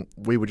Blackburn game,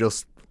 we were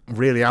just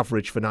really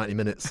average for 90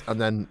 minutes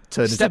and then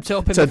stepped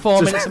up in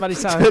 4 minutes of any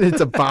time. Turned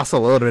into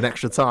Barcelona in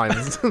extra time.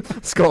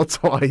 Scored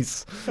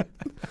twice.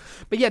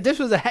 But yeah, this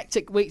was a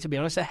hectic week, to be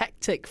honest. A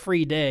hectic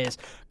 3 days.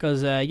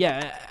 Because,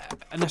 an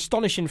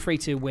astonishing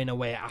 3-2 win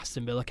away at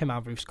Aston Villa.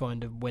 Kemal Roof scoring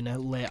the winner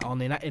late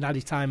on in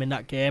added time in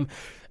that game.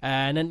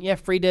 And then,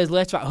 3 days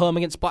later at home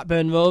against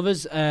Blackburn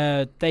Rovers,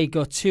 they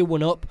go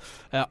 2-1 up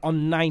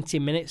on 90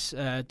 minutes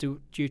due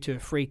to a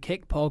free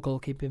kick. Poor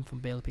goalkeeping from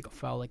Bailey picked up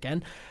foul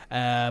again.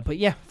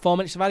 4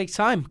 minutes of added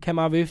time.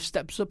 Kemal Roof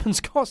steps up and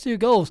scores 2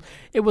 goals.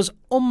 It was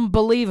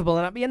unbelievable.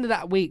 And at the end of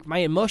that week, my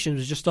emotions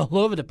was just all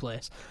over the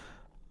place.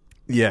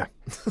 Yeah.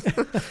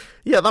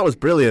 Yeah, that was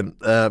brilliant.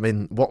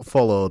 What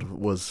followed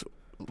was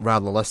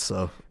rather less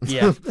so.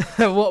 Yeah.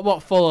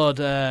 What followed,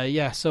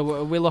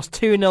 so we lost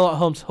 2-0 at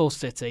home to Hull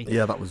City.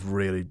 Yeah, that was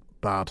really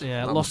bad.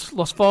 Yeah, lost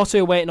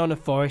 4-2 waiting on a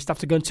Forest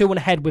after going 2-1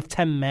 ahead with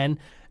 10 men.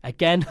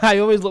 Again, I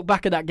always look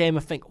back at that game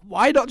and think,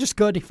 why not just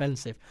go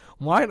defensive?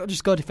 Why not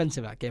just go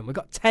defensive that game? We've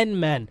got 10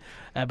 men.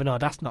 But no,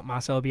 that's not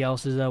Marcelo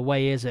Bielsa's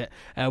way, is it?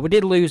 We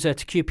did lose to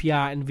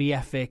QPR in the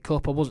FA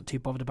Cup. I wasn't too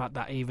bothered about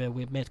that either.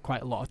 We've made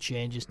quite a lot of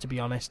changes, to be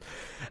honest.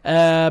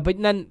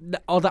 But then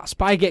all that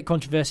Spygate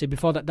controversy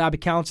before that Derby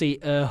County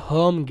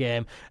home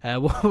game.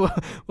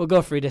 We'll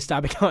go through this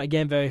Derby County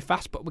game very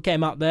fast, but we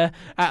came out there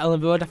at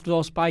Ellen Road after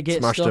all Spygate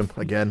Smashed stuff.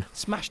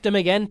 Smashed them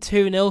again.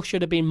 2-0.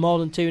 Should have been more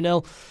than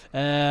 2-0.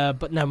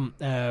 But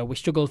no, we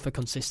struggled for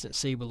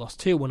consistency. We lost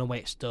 2-1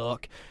 away at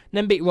Stoke.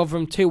 Then beat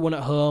Rotherham 2-1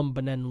 at home,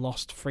 but then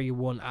lost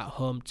 3-1 at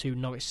home to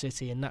Norwich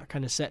City, and that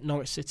kind of set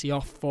Norwich City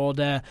off for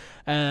their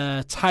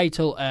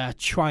title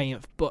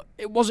triumph. But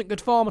it wasn't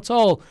good form at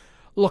all.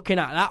 Looking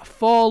at that,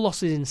 4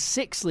 losses in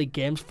 6 league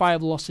games,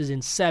 5 losses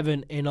in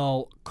 7 in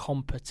all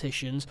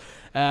competitions.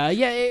 We'd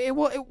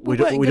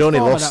only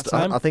lost.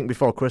 I think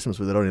before Christmas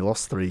we'd only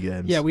lost 3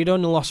 games. Yeah, we'd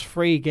only lost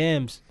 3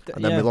 games,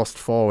 and then we lost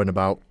 4 in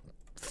about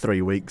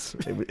 3 weeks.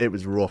 It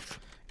was rough.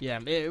 Yeah,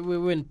 we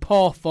were in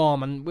poor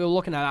form, and we were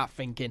looking at that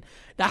thinking,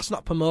 that's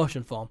not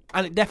promotion form.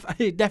 And it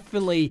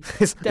definitely...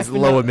 it's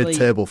lower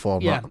mid-table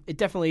form. Yeah, it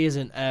definitely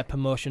isn't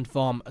promotion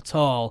form at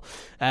all.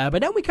 But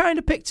then we kind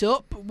of picked it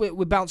up.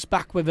 We bounced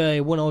back with a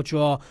 1-0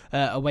 draw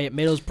away at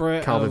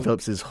Middlesbrough. Calvin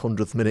Phillips'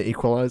 100th minute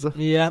equaliser.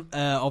 Yeah,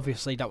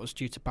 obviously that was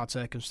due to bad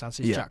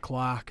circumstances. Yeah. Jack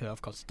Clark,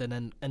 of course,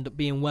 didn't end up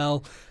being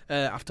well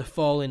after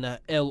falling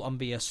ill on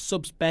the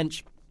subs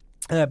bench.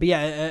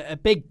 A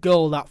big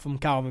goal that from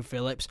Calvin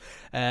Phillips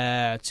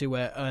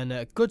to earn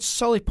a good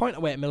solid point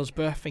away at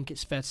Middlesbrough, I think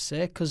it's fair to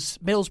say, because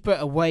Middlesbrough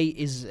away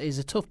is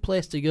a tough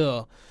place to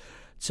go,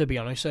 to be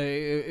honest. So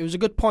it was a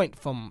good point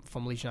from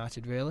Leeds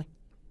United, really.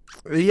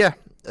 Yeah,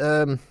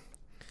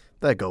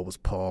 their goal was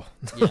poor.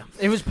 Yeah,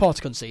 it was poor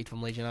to concede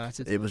from Leeds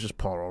United. It was just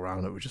poor all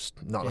round. It was just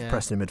not enough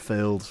pressing in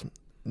midfield.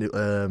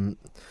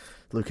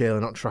 Luke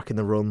Ayler not tracking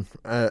the run.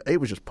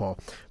 It was just poor.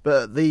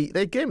 But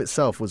the game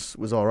itself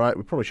was all right.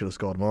 We probably should have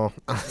scored more.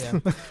 Yeah.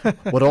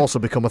 Would also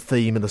become a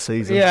theme in the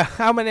season. Yeah,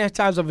 how many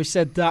times have we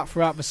said that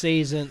throughout the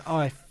season?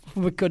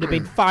 We could have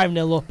been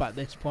 5-0 up at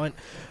this point.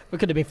 We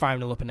could have been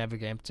 5-0 up in every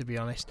game, to be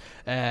honest.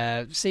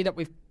 See that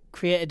we've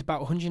created about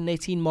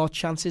 118 more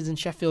chances than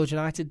Sheffield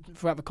United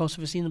throughout the course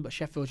of the season, but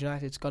Sheffield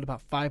United scored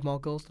about 5 more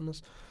goals than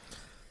us.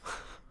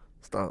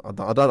 I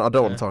don't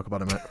want to talk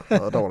about it, mate.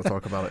 I don't want to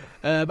talk about it.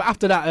 But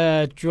after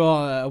that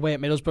draw away at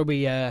Middlesbrough,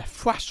 we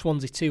thrashed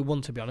Swansea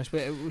 2-1, to be honest.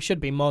 We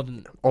should be more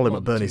than Ollie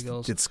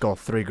McBurney did score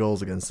 3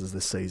 goals against us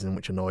this season,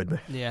 which annoyed me.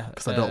 Yeah.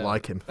 Because I don't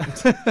like him.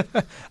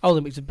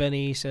 Ollie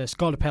McBurney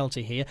scored a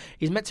penalty here.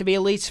 He's meant to be a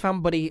Leeds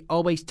fan, but he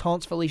always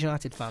taunts for Leeds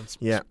United fans.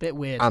 Yeah. It's a bit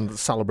weird. And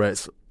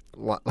celebrates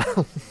like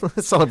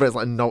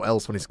no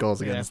else when he scores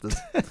against us.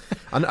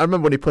 And I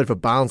remember when he played for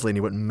Barnsley and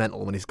he went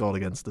mental when he scored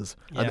against us.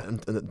 Yeah.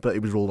 But he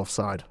was ruled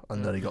offside,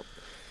 and then he got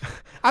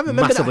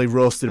massively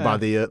roasted by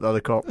the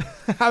other cop.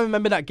 I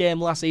remember that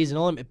game last season,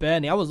 Ollie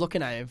McBurney. I was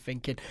looking at him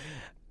thinking,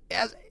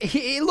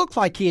 he looked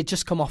like he had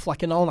just come off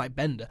like an all-night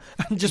bender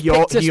and just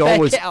picked a spare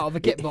kit out of a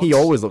kit box. He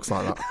always looks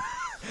like that.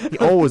 He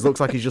always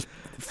looks like he's just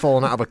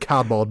fallen out of a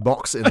cardboard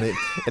box in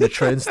a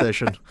train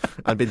station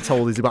and been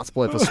told he's about to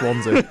play for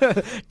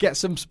Swansea. Get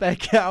some spare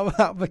kit out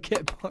of the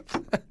kit box.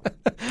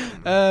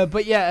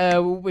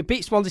 We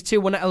beat Swansea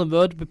 2-1 at Ellen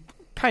Road. We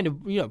kind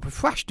of, we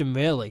thrashed them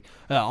really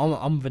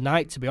on the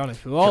night, to be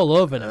honest. We were all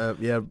over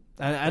them.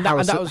 And that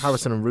was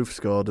Harrison and Roof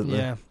scored, didn't they?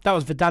 Yeah, that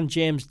was the Dan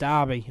James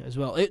derby as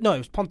well. It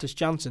was Pontus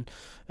Jansson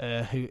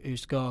who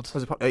scored.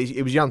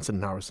 It was Jansson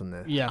and Harrison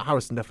there. Yeah,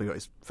 Harrison definitely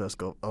got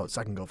his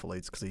second goal for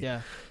Leeds because he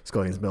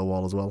scored against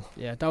Millwall as well.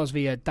 Yeah, that was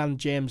the Dan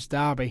James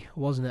derby,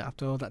 wasn't it?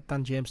 After all that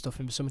Dan James stuff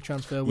in the summer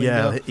transfer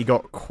window. Yeah, he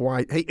got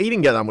quite. He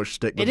didn't get that much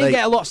stick. He didn't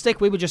get a lot of stick.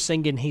 We were just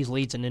singing "He's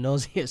Leeds and he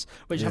knows he is,"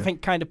 which I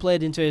think kind of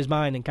played into his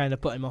mind and kind of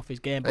put him off his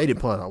game. He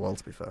didn't play that well,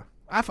 to be fair.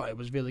 I thought it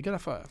was really good. I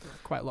thought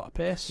quite a lot of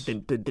pace.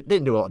 It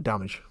didn't do a lot of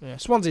damage. Yeah,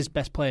 Swansea's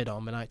best player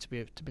on the night, to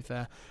be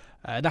fair.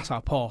 That's how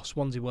poor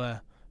Swansea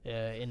were.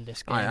 in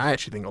this game. I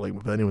actually think Oli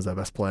McBurney was their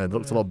best player. It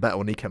looked a lot better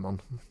when he came on.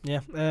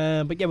 Yeah,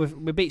 but yeah,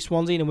 we beat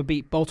Swansea and we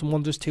beat Bolton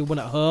Wanderers 2-1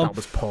 at home. That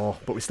was poor,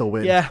 but we still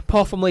win. Yeah,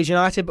 poor from Leeds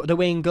United, but the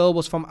winning goal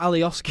was from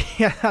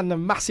Alioski and a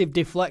massive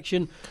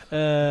deflection.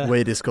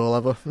 Weirdest goal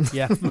ever.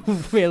 Yeah,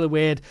 really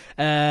weird.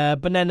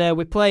 But then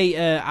we play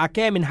our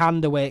game in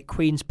hand away at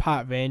Queen's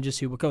Park Rangers,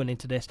 who were going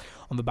into this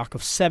on the back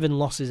of 7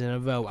 losses in a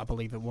row. I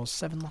believe it was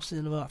 7 losses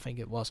in a row, I think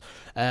it was.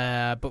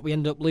 But we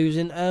ended up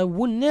losing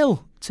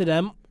 1-0 to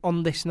them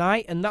on this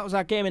night, and that was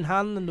our game in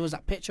hand. And there was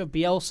that picture of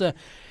Bielsa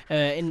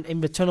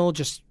in the tunnel,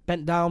 just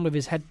bent down with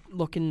his head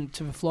looking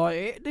to the floor.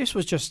 This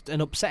was just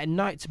an upsetting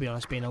night, to be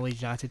honest, being a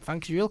Leeds United fan,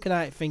 because you're looking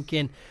at it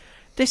thinking,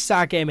 this is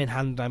our game in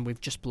hand and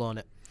we've just blown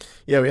it.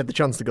 Yeah, we had the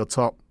chance to go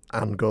top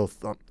and go,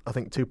 I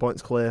think, 2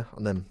 points clear,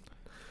 and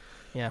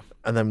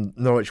then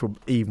Norwich were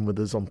even with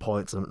us on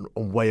points and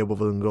way above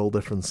the goal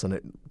difference, and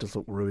it just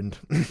looked ruined.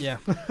 Yeah,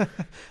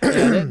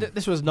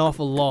 this was an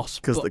awful loss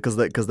because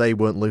they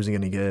weren't losing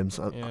any games.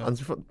 And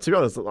to be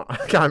honest, I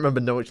can't remember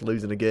Norwich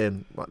losing a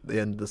game at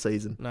the end of the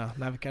season. No,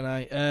 never can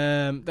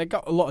I. They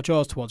got a lot of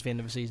draws towards the end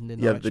of the season,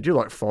 didn't they? Yeah, they drew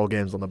like 4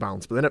 games on the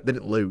bounce, but they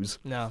didn't lose.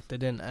 No, they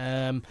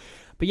didn't.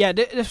 But yeah,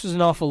 this was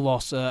an awful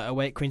loss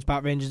away at Queen's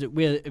Park Rangers. It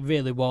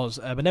really was.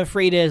 But then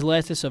 3 days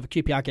later, so the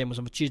QPR game was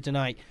on the Tuesday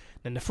night.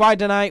 Then the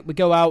Friday night, we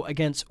go out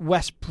against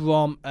West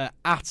Brom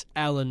at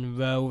Ellen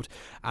Road,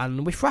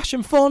 and we thrash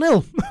them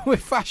 4-0. We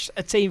thrash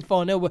a team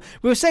 4-0.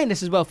 We were saying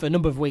this as well for a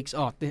number of weeks.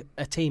 A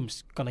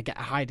team's going to get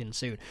a hiding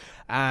soon.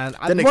 And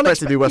didn't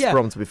expect it to be West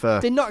Brom, to be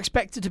fair. Did not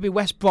expect it to be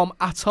West Brom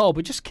at all.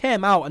 We just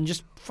came out and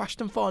just thrashed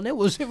them 4-0.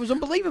 It was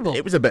unbelievable.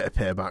 It was a bit of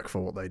payback for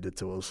what they did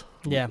to us.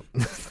 Yeah.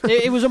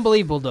 it was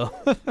unbelievable, though.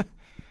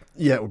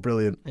 Yeah, it was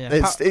brilliant.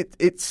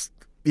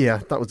 Yeah.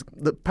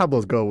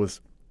 Pablo's goal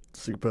was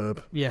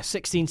superb. Yeah,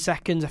 16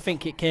 seconds. I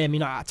think it came,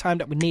 at a time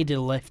that we needed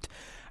a lift.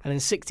 And then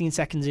 16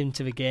 seconds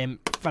into the game,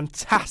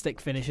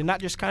 fantastic finish. And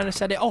that just kind of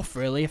set it off,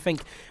 really. I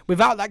think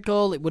without that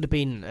goal, it would have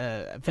been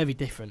very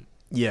different.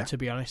 Yeah. To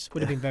be honest.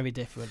 Would have been very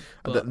different.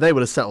 But they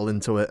would have settled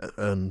into it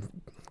and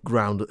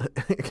kind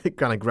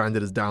of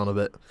grounded us down a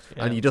bit.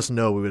 Yeah. And you just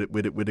know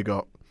we'd have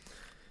got...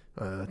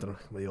 I don't know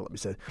what you let me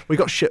say. We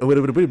got shit. Would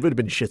have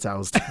been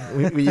shithoused.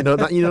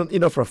 you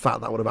know for a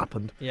fact that would have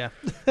happened. Yeah,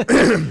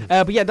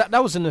 but yeah,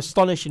 that was an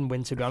astonishing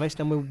win, to be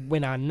honest. And we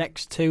win our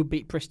next 2,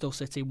 beat Bristol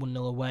City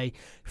 1-0 away,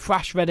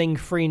 thrash Reading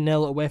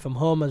 3-0 away from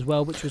home as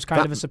well, which was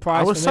kind of a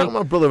surprise. I was sat with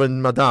my brother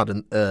and my dad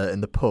in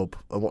the pub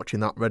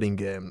watching that Reading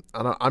game,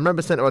 and I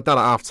remember saying to my dad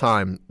at half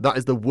time, "That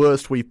is the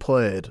worst we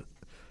played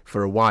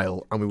for a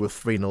while," and we were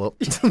 3-0 up.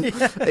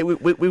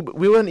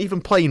 We weren't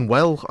even playing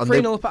well.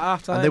 3-0 up at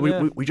half time.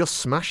 And we just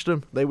smashed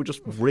them. They were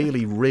just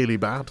really, really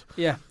bad.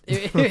 Yeah,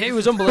 it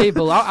was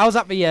unbelievable. I was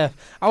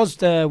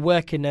at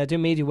working,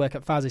 doing media work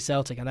at Farsley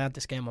Celtic, and I had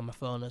this game on my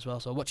phone as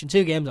well. So watching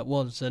 2 games at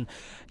once, and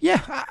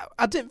yeah,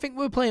 I didn't think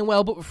we were playing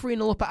well, but we're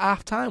 3-0 up at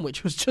half time,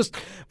 which was just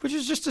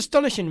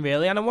astonishing,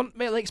 really. And I wasn't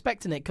really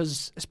expecting it,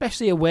 because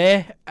especially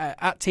away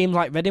at teams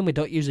like Reading, we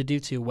don't usually do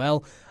too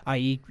well.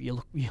 I.e., you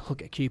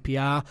look at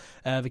QPR,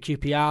 the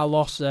QPR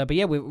loss. But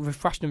yeah, we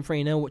thrashed them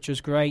 3-0, which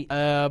was great.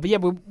 But yeah,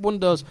 we won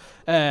those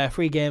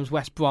 3 games: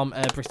 West Brom,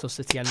 Bristol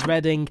City, and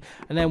Reading.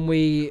 And then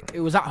it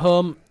was at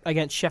home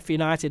against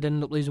Sheffield United,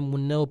 ended up losing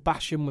 1-0.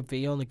 Basham with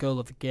the only goal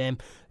of the game,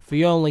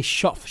 the only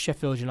shot for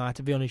Sheffield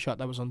United, the only shot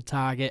that was on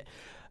target,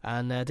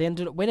 and they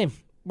ended up winning.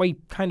 We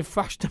kind of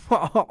thrashed them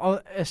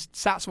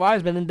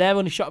stats-wise, but then their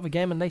only shot of the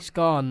game, and they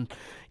score. And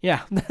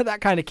yeah,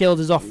 that kind of killed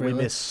us off. Really.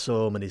 We missed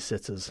so many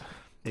sitters.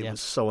 It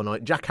was so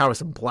annoying. Jack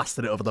Harrison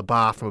blasted it over the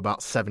bar from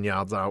about 7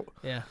 yards out.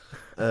 Yeah.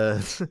 I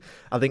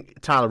think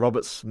Tyler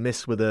Roberts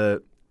missed with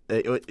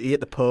he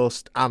hit the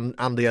post, and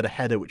he had a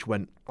header which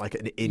went like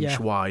an inch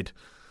wide.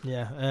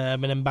 Yeah,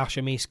 and then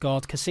Basham, he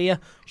scored. Casilla,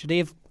 should he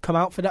have come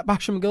out for that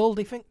Basham goal,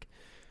 do you think?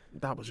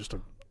 That was just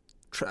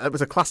it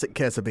was a classic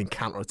case of being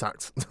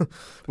counter-attacked.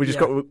 We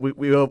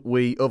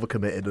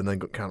overcommitted and then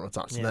got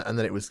counter-attacked, and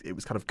then it was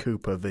kind of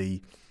Cooper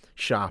v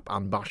Sharp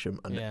and Basham,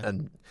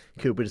 and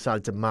Cooper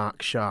decided to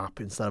mark Sharp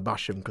instead of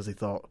Basham because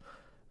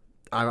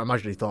I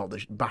imagine he thought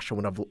that Basham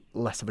would have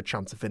less of a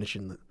chance of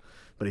finishing,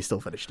 but he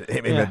still finished it.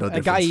 It made no difference.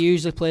 A guy who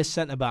usually plays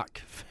centre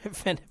back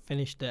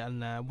finished it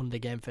and won the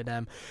game for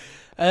them.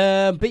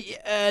 But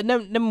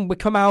then we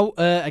come out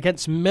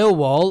against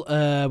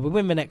Millwall. We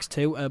win the next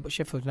 2, but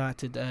Sheffield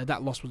United,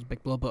 that loss was a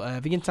big blow.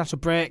 But the international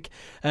break,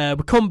 we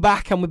come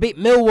back and we beat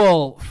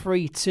Millwall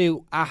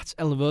 3-2 at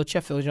Ellen Road.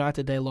 Sheffield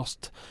United, they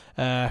lost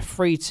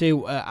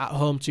 3-2 at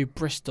home to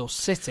Bristol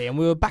City, and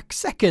we were back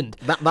second.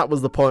 That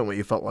was the point where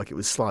you felt like it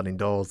was sliding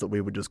doors, that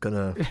we were just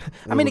gonna.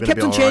 It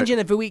kept on changing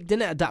every week,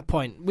 didn't it? At that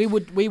point, we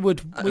would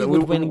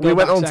win. We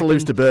went on to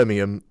lose to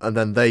Birmingham, and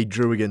then they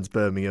drew against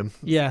Birmingham.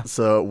 Yeah.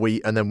 So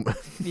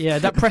yeah,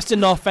 that Preston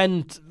North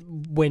End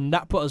win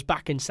that put us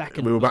back in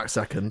second. We were back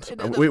second.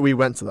 We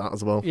went to that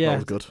as well. Yeah, that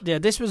was good. Yeah,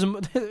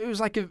 it was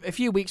like a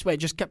few weeks where it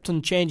just kept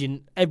on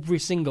changing every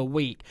single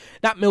week.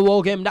 That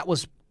Millwall game, that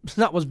was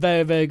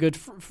very, very good.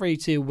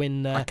 3-2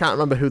 win there. I can't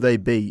remember who they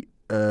beat.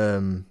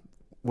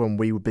 when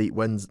we beat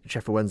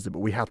Sheffield Wednesday, but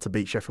we had to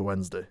beat Sheffield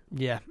Wednesday.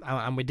 Yeah,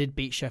 and we did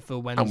beat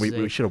Sheffield Wednesday.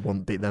 And we should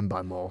have beat them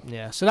by more.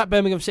 Yeah, so that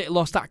Birmingham City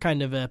loss, that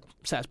kind of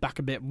set us back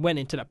a bit. Went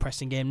into that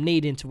pressing game,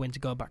 needing to win to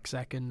go back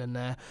second,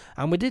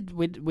 and we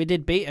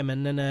did beat them.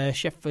 And then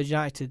Sheffield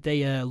United,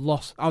 they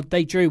lost.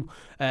 They drew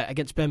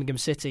against Birmingham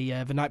City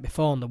the night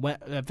before, on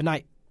the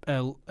night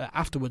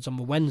afterwards on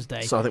the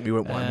Wednesday. So I think we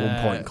went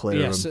 1 point clear.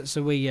 Yes,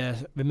 so we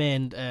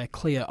remained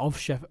clear of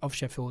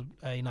Sheffield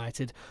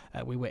United.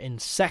 We were in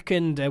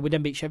second. We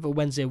then beat Sheffield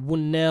Wednesday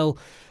 1-0.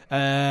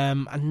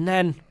 And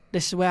then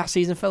this is where our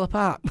season fell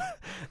apart.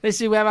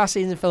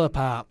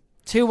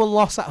 2-1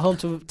 loss at home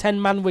to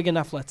 10-man Wigan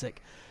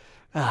Athletic.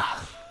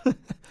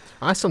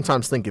 I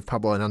sometimes think if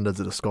Pablo Hernandez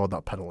had scored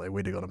that penalty,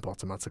 we'd have got him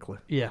automatically.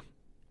 Yeah.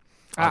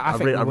 I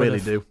really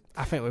do.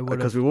 I think we would have.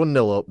 Because we were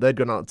 1-0 up, they'd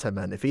gone out to 10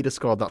 men. If he'd have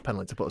scored that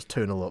penalty to put us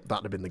 2-0 up,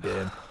 that'd have been the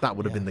game. That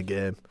would have been the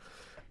game.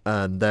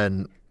 And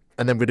then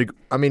we'd have,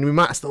 I mean, we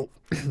might have still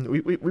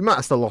we might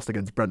have still lost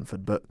against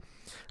Brentford, but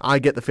I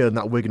get the feeling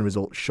that Wigan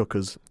result shook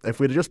us. If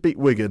we'd have just beat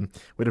Wigan,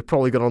 we'd have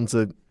probably gone on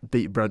to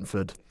beat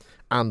Brentford,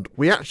 and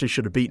we actually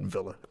should have beaten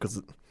Villa because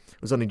it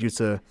was only due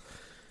to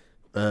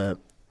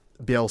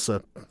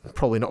Bielsa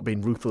probably not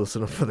being ruthless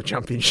enough for the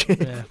Championship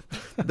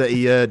that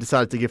he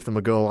decided to give them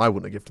a goal. I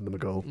wouldn't have given them a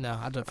goal. No,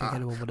 I don't think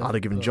anyone would have. I'd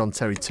have given John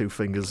Terry 2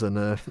 fingers and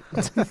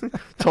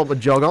told him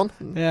to jog on.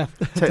 Yeah,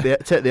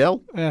 take the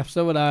L. Yeah,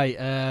 so would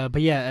I.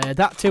 But yeah,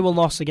 that 2-1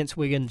 loss against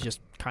Wigan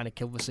just kind of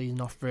killed the season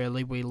off.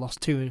 Really, we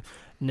lost 2-0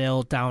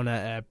 down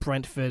at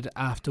Brentford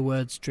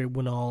afterwards. Drew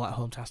 1-1 at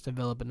home to Aston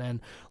Villa, but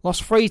then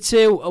lost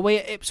 3-2 away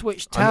at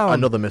Ipswich Town.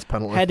 Another missed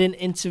penalty. Heading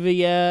into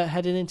the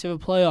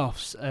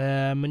playoffs,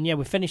 and yeah,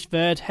 we finished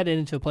third, heading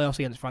into the playoffs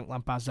against Frank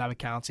Lampard's Derby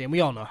County, and we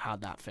all know how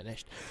that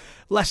finished.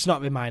 Let's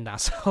not remind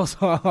ourselves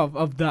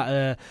of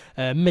that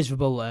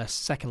miserable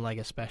second leg,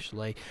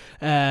 especially.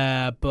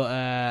 But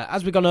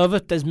as we've gone over,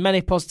 there's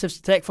many positives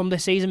to take from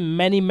this season,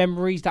 many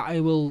memories that I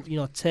will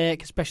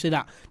take, especially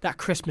that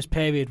Christmas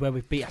period where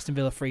we beat Aston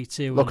Villa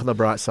 3-2. Look on the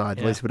bright side.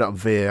 At least we don't have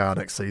VAR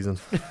next season.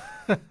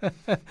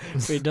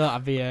 We don't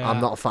have VAR.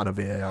 I'm not a fan of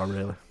VAR,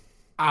 really.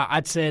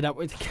 I'd say that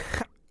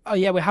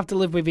we have to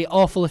live with the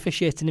awful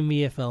officiating in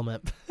the EFL,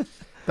 mate.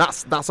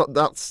 That's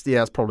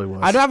probably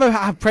worse. I'd rather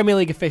have Premier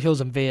League officials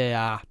and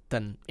VAR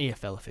than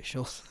EFL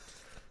officials.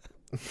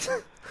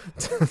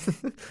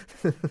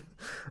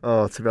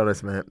 Oh, to be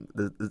honest, mate,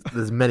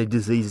 there's many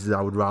diseases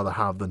I would rather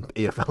have than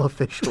EFL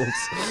officials.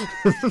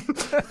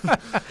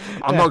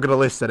 I'm not going to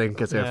list it in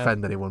case I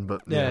offend anyone,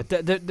 but the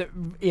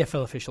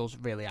EFL officials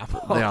really are.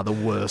 They are the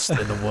worst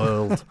in the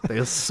world. They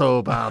are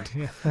so bad.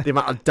 The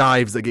amount of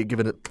dives that get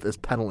given as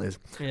penalties.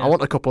 I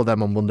want a couple of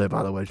them on Monday,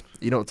 by the way.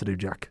 You know what to do,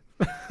 Jack.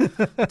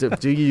 do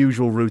your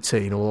usual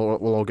routine,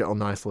 we'll all get on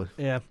nicely.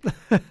 Yeah.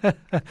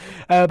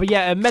 But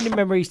yeah, many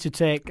memories to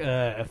take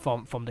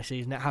from this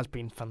season. It has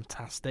been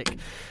fantastic.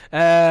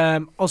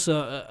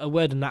 Also, a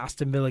word on that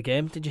Aston Villa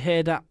game. Did you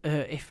hear that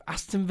if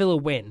Aston Villa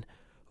win,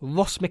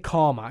 Ross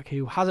McCormack,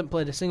 who hasn't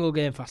played a single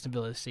game for Aston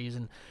Villa this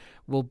season,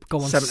 will go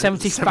on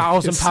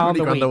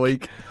 £70,000 a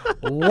week.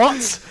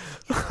 What?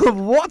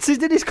 What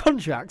is in his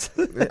contract?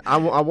 I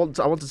want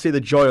to see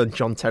the joy on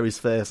John Terry's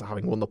face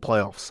having won the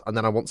playoffs, and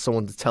then I want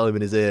someone to tell him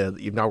in his ear that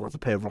you've now got to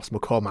pay Ross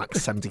McCormack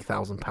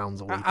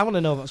 £70,000 a week. I want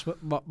to know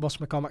what Ross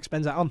McCormack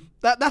spends that on.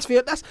 That's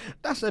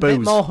a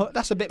bit more.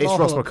 That's a bit more. It's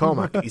Ross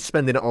McCormack. He's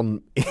spending it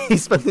on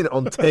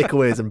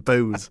takeaways and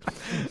booze.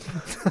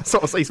 That's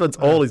what he spends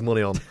all his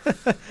money on.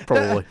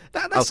 Probably.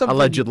 That's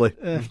allegedly.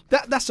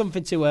 That's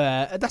something to.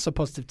 That's a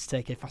positive to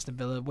take if Aston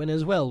Villa win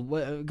as well.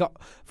 We got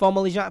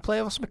former Leeds United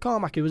player Ross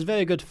McCormack, who was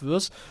very good for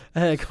us.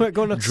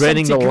 Going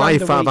draining the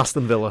life out of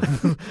Aston Villa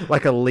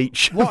like a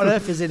leech. What on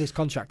earth is in his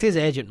contract? His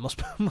agent must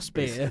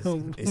be.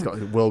 He's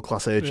got a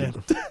world-class agent.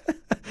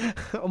 Yeah.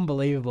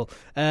 Unbelievable.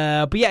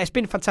 But yeah, it's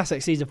been a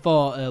fantastic season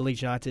for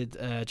Leeds United,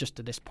 just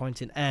a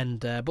disappointing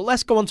end. But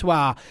let's go on to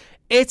our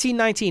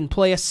 18-19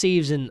 Player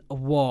Season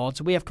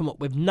Awards. We have come up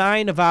with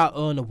 9 of our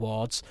own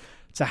awards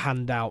to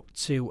hand out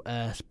to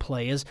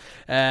players,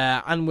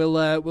 and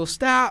we'll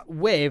start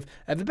with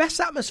the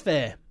best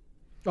atmosphere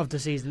of the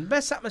season. The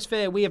best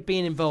atmosphere we have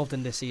been involved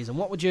in this season.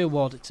 What would you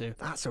award it to?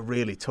 That's a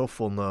really tough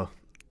one, though.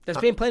 There's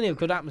been plenty of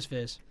good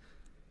atmospheres.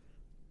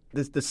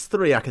 There's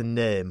 3 I can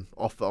name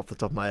off the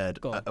top of my head,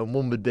 and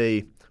one would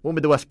be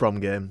the West Brom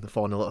game, the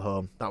 4-0 at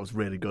home. That was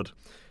really good.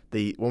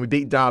 When we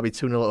beat Derby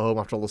 2-0 at home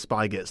after all the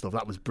Spygate stuff,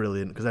 that was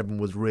brilliant because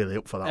everyone was really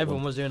up for that.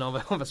 Everyone was doing all the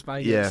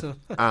Spygate. Yeah, so.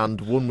 And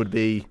one would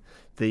be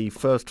the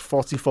first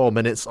 44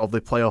 minutes of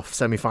the playoff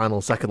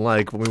semi-final second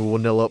leg when we were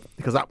 1-0 up,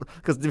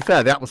 because to be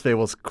fair, the atmosphere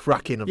was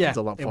cracking up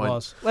until that point. It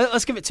was.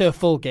 Let's give it to a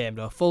full game,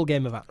 though. Full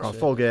game of atmosphere.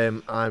 Full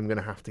game. I'm going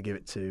to have to give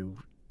it to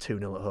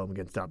 2-0 at home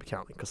against Derby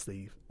County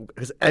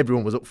because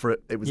everyone was up for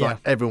it. It was like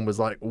everyone was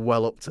like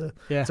well up to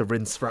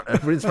rinse Frank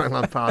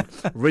Lampard,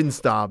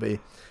 rinse Derby.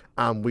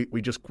 And we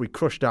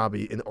crushed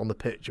Derby on the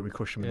pitch and we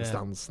crushed them in the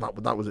stands.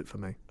 That was it for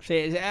me.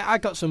 See, I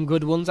got some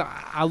good ones.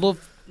 I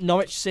love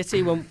Norwich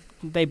City when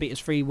they beat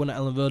us 3-1 at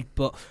Ellen Road,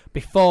 but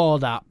before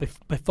that,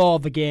 before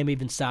the game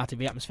even started,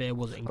 the atmosphere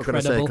was incredible. I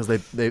was going to say,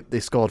 because they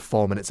scored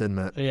 4 minutes in,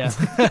 mate. Yeah,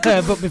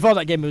 but before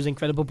that game, it was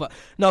incredible. But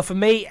no, for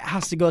me, it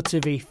has to go to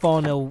the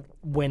 4-0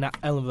 win at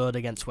Ellen Road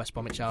against West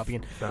Bromwich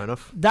Albion. Fair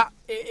enough. That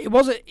it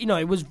wasn't,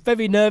 it was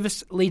very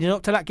nervous leading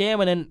up to that game,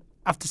 and then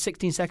after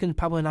 16 seconds,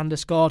 Pablo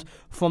Hernandez scored.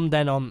 From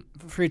then on,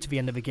 through to the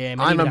end of the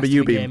game. I remember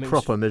you being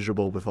proper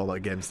miserable before that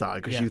game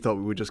started because you thought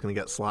we were just going to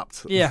get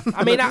slapped. Yeah,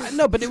 I mean,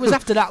 no, but it was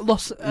after that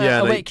loss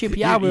away at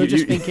QPR. We were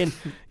just thinking,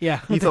 You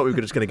thought we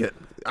were just going to get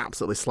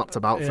absolutely slapped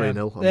about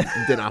 3-0, and it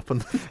didn't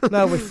happen.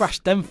 No, we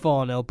thrashed them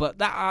 4-0, but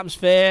that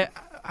atmosphere,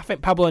 I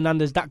think Pablo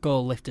Hernandez, that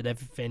goal lifted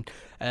everything.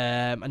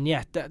 And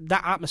yeah,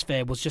 that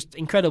atmosphere was just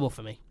incredible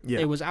for me.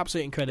 Yeah. It was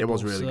absolutely incredible. It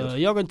was really good.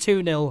 You're going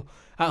 2-0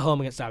 at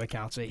home against Derby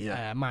County.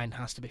 Yeah. Mine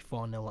has to be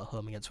 4-0 at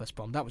home against West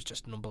Brom. That was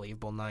just an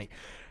unbelievable night.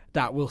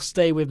 That will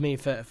stay with me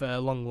for a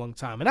long, long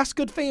time. And that's a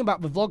good thing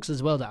about the vlogs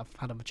as well that I've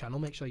had on my channel.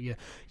 Make sure you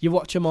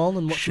watch them all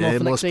and watch them all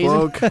for next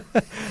season.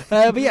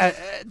 But yeah,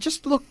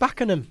 just look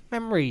back on them.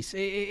 Memories.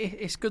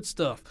 It's good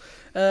stuff.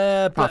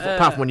 Apart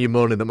from when you're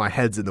moaning that my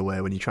head's in the way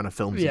when you're trying to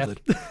film something.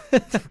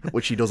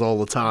 Which he does all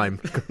the time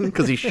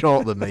because he's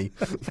shorter than me.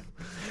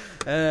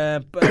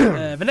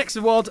 The next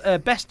award,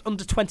 Best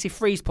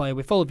Under-23s player.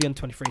 We followed the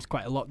Under-23s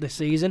quite a lot this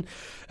season.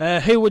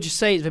 Who would you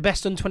say is the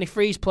best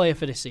Under-23s player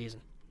for this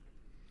season?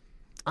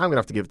 I'm going to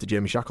have to give it to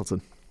Jamie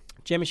Shackleton.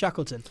 Jamie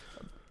Shackleton.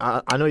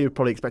 I know you're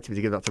probably expecting me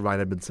to give that to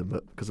Ryan Edmondson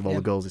because of all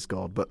the goals he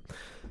scored, but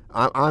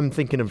I'm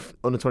thinking of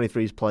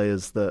Under-23s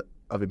players that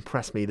have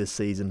impressed me this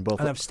season. Both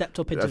and I've stepped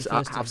up into the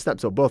first team. I've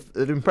stepped up.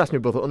 They've impressed me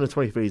both at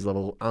Under-23s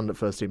level and at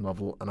first team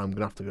level, and I'm going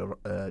to have to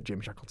go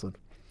Jamie Shackleton.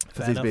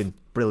 Because he's been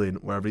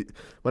brilliant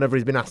whenever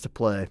he's been asked to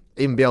play.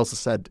 Even Bielsa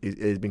said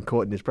he's been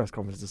quoted in his press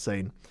conference as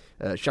saying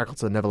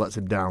Shackleton never lets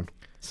him down.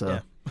 So,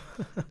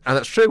 and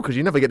that's true because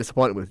you never get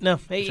disappointed with. No,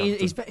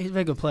 he's a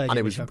very good player. And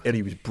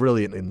he was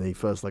brilliant in the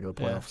first leg of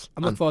the playoffs.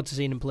 I'm looking forward to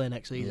seeing him play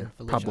next season.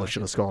 For Pablo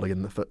should have scored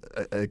again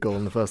a goal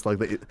in the first leg.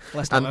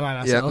 Let's not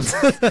remind ourselves.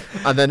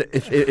 And then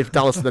if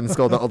Dallas then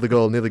scored that other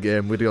goal in the other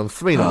game, we'd be on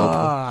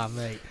 3-0.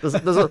 Mate.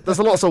 There's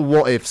lots of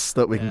what ifs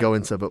that we can go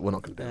into, but we're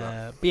not going to do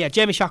that. But yeah,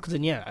 Jamie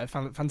Shackleton, a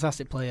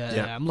fantastic player.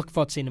 Yeah. I'm looking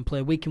forward to seeing him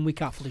play week in,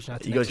 week out for Leeds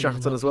United. You going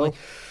Shackleton as well?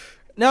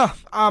 No,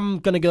 I'm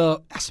going to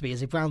go. Has to be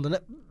Izzy Brown,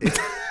 doesn't it?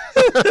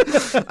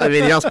 I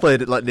mean, he has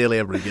played it like nearly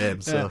every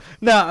game. So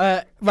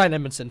Ryan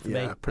Edmondson for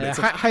me.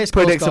 Highest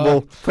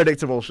predictable.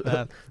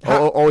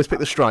 Always pick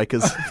the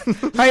strikers.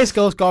 Highest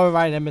goal scorer,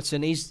 Ryan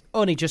Edmondson. He's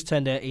only just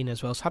turned 18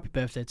 as well. So happy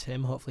birthday to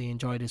him. Hopefully he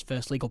enjoyed his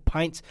first legal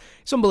pint.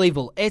 It's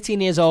unbelievable. 18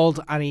 years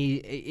old and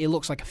he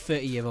looks like a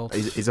 30-year-old.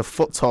 He's a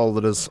foot taller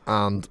than us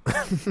and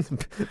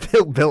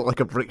built like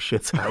a brick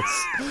shit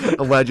house.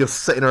 And we're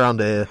just sitting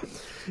around here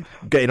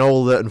getting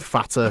older and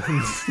fatter.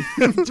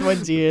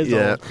 20 years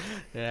old.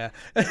 Yeah.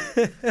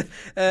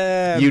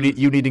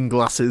 You needing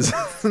glasses.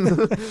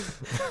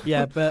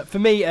 Yeah, but for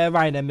me,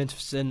 Ryan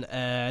Edmondson.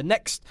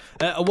 Next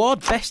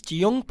award, Best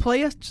Young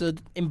Player. So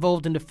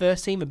involved in the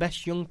first team, a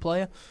Best Young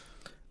Player.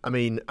 I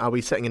mean, are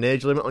we setting an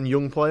age limit on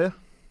young player?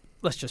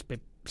 Let's just be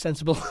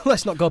sensible.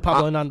 Let's not go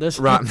Pablo Hernandez.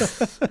 Right.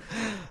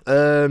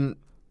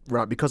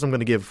 Right, because I'm going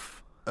to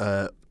give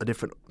a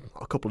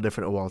couple of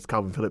different awards.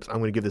 Calvin Phillips. I'm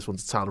going to give this one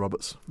to Tyler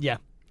Roberts. Yeah.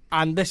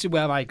 And this is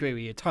where I agree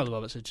with you. Tyler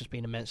Roberts has just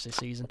been immense this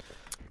season.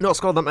 Not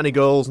scored that many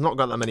goals, not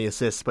got that many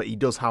assists, but he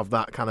does have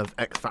that kind of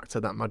X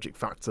factor, that magic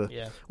factor.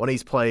 Yeah. When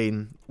he's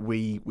playing,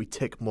 we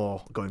tick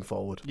more going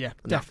forward. Yeah,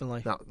 and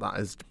definitely. That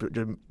is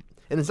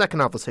in the second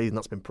half of the season.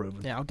 That's been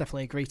proven. Yeah, I'll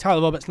definitely agree.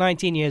 Tyler Roberts,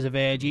 19 years of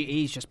age.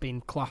 He's just been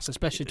class,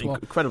 especially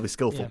incredibly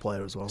skillful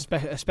player as well.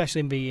 Especially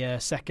in the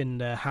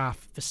second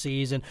half of the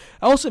season.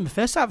 Also in the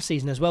first half of the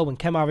season as well, when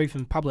Kemar Roof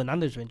and Pablo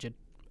Hernandez were injured.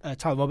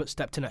 Tyler Roberts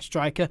stepped in at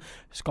striker,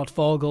 scored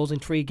 4 goals in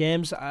 3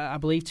 games, I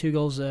believe 2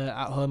 goals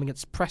at home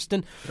against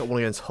Preston. Got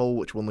one against Hull,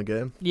 which won the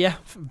game. Yeah,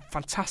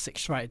 fantastic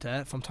strike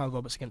there from Tyler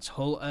Roberts against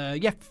Hull.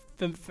 I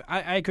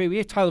agree with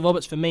you. Tyler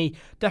Roberts, for me,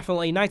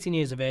 definitely 19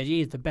 years of age,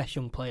 he is the best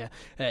young player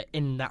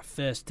in that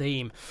first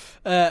team.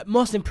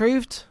 Most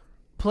improved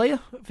player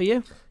for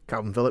you?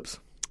 Calvin Phillips.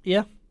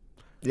 Yeah?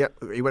 Yeah,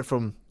 he went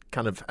from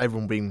kind of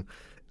everyone being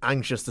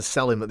anxious to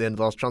sell him at the end of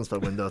the last transfer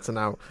window to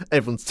now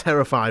everyone's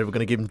terrified we're going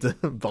to give him to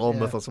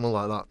Bournemouth or something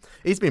like that.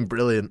 He's been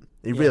brilliant.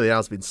 He really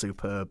has been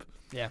superb.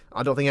 Yeah,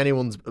 I don't think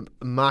anyone's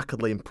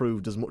markedly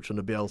improved as much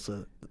under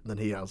Bielsa than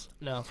he has.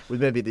 No.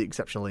 With maybe the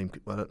exception of Liam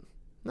Cooper.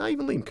 No,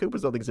 even Liam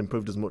Cooper's I think has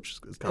improved as much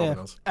as Calvin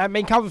has. I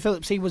mean, Calvin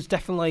Phillips, he was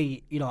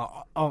definitely,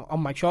 on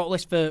my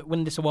shortlist for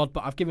winning this award,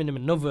 but I've given him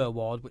another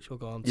award, which we'll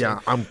go on to. Yeah,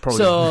 I'm probably...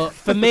 So,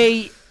 for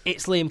me,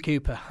 it's Liam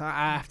Cooper.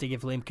 I have to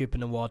give Liam Cooper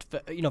an award.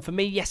 For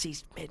me, yes,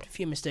 he's made a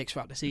few mistakes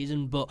throughout the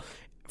season, but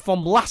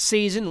from last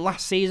season,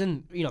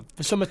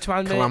 for some of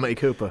Calamity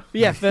Cooper.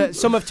 Yeah, for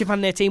some of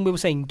 2018, we were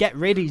saying, get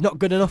rid, he's not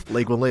good enough.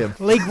 League One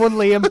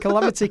Liam,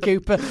 Calamity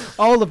Cooper,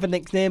 all of the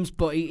nicknames,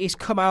 but he's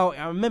come out.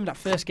 I remember that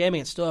first game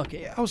against Stoke.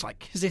 I was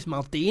like, is this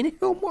Maldini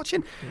who I'm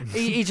watching?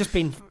 He's just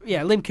been,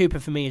 Liam Cooper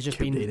for me has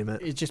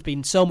just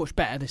been so much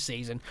better this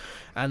season.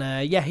 And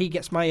he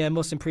gets my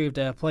most improved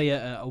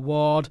player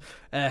award.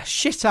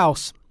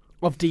 Shithouse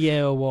of the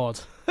Year award.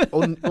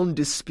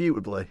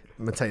 Undisputably,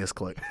 Matthias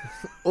Klich.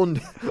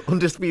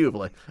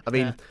 Undisputably. I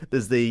mean,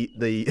 there's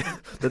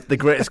the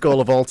greatest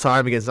goal of all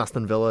time against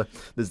Aston Villa.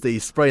 There's the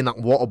spraying that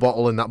water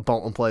bottle in that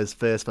Bolton player's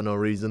face for no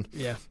reason.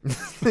 Yeah.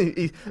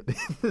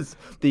 There's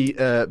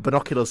the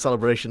binocular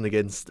celebration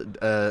against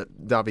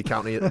Derby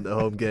County at the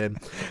home game.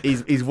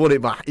 He's won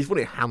it back. He's won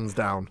it hands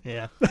down.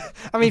 Yeah.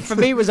 I mean, for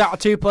me, it was out of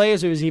two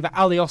players. It was either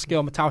Alioski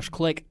or Matthias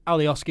Klich.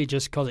 Alioski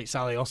just because it's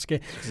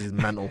Alioski. He's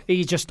mental.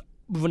 He's just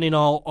running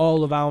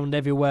all around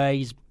everywhere.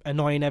 He's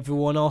annoying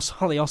everyone. Also,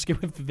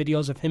 Alioski with the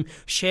videos of him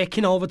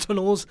shaking all the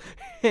tunnels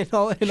in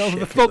all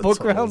the football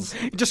grounds.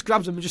 He just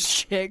grabs them and just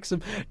shakes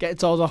them, getting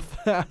told off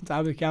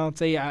Derby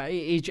County.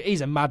 He's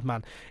a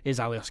madman, is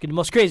Alioski. The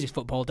most craziest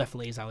football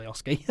definitely is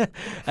Alioski.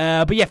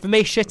 But yeah, for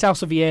me,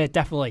 shithouse of the year,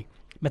 definitely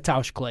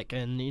Matthias Klich.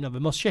 And the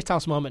most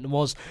shithouse moment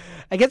was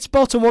against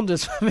Bolton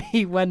Wanderers for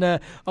me when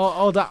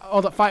all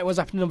that fight was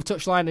happening on the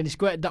touchline and he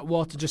squirted that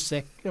water. Just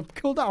say,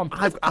 cool down.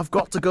 I've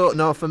got to go.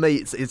 No, for me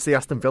it's the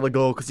Aston Villa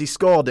goal because he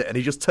scored it and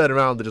he just turned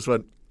around and just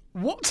went,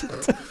 what?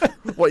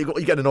 What you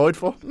getting annoyed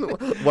for?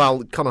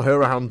 While Conor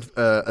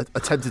Hourihane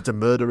attempted to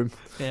murder him.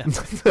 Yeah.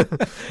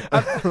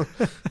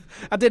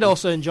 I did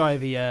also enjoy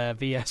the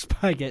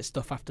Spygate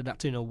stuff after that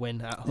 2-0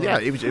 win at home. Yeah,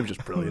 he was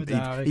just brilliant.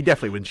 He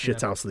definitely wins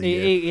shithouse of the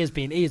year. He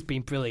has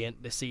been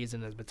brilliant this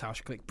season as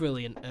Matthias Klich.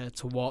 Brilliant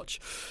to watch.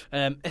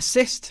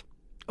 Assist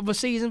of the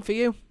season for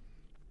you?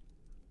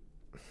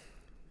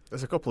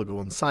 There's a couple of good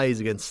ones. Saiz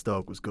against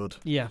Stoke was good.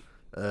 Yeah.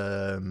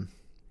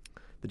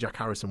 The Jack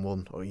Harrison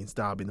one against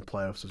Derby in the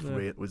playoffs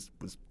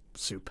was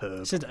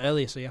superb. I said it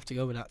earlier, so you have to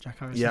go with that, Jack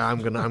Harrison. Yeah, I'm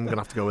gonna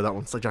have to go with that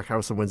one. So Jack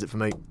Harrison wins it for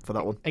me for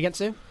that one. Against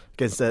who?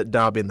 Against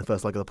Derby in the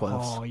first leg of the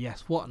playoffs. Oh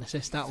yes, what an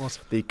assist that was!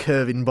 The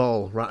curving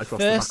ball right across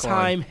the back line. First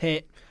time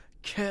hit,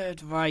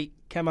 curved right,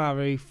 Kemar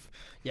Roof.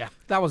 Yeah,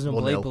 that was an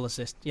unbelievable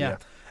assist. Yeah.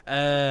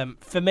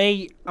 For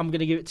me, I'm going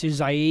to give it to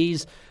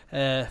Saiz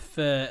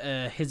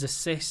for his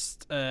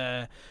assist.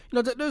 There's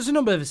a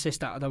number of assists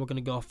that we're going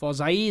to go for.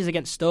 Saiz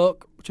against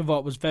Stoke, which I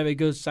thought was very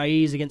good.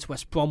 Saiz against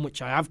West Brom,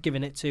 which I have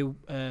given it to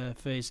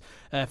for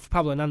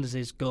Pablo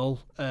Hernandez's goal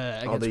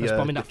against West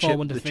Brom in that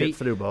 4-1 defeat. The chip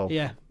through ball.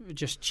 Yeah,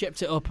 just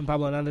chipped it up and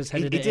Pablo Hernandez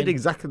headed it in. He did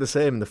exactly the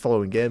same in the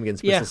following game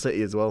against Bristol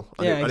City as well.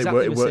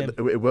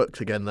 It worked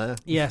again there.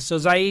 Yeah, so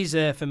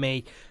Saiz for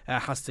me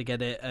has to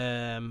get it.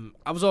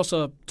 I was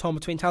also torn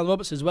between Tyler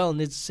Roberts as well and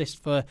his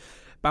assist for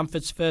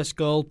Bamford's first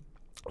goal.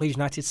 Leeds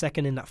United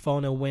second in that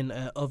 4-0 win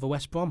over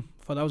West Brom.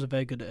 I thought that was a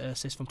very good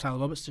assist from Tyler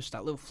Roberts. Just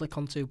that little flick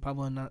onto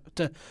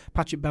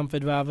Patrick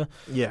Bamford rather.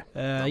 Yeah.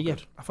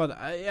 I thought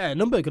a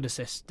number of good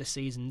assists this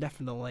season,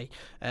 definitely.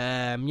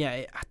 I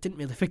didn't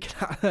really think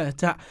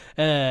that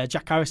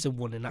Jack Harrison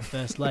won in that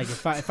first leg.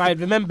 If I had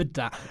remembered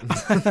that,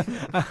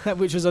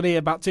 which was only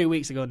about 2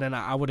 weeks ago, then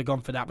I would have gone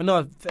for that. But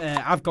no,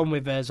 I've gone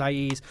with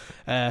Saiz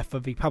for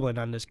the Pablo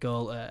Hernandez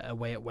goal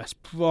away at West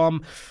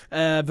Brom.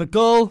 The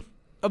goal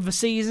of the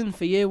season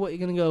for you, what are you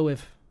going to go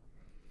with?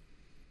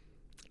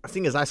 I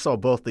think as I saw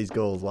both these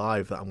goals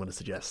live that I'm going to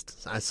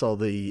suggest. I saw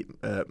the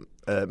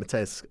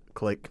Matthias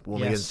Klich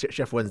one against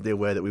Sheffield Wednesday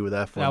away that we were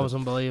there for. That was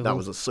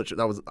unbelievable.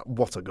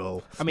 What a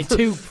goal. I mean,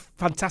 two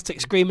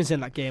fantastic screamers in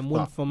that game.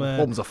 One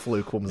was a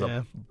fluke, one was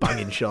a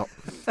banging shot.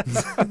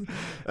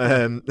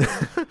 And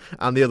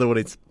the other one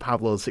is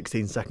Pablo's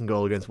 16-second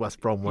goal against West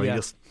Brom where he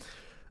just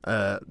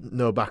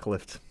no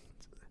backlift.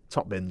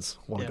 Top bins,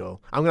 one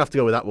goal. I'm going to have to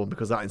go with that one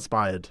because that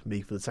inspired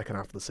me for the second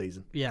half of the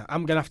season. Yeah,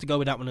 I'm going to have to go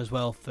with that one as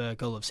well for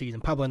goal of season.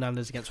 Pablo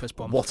Hernandez against West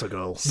Brom. What a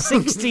goal.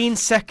 16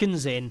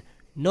 seconds in,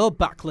 no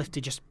backlift.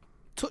 He just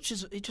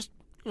touches,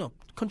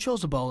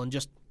 controls the ball and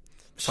just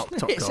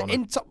hits it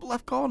in top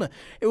left corner.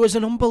 It was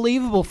an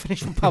unbelievable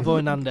finish from Pablo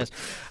Hernandez.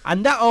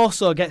 And that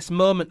also gets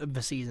moment of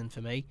the season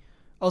for me.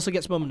 Because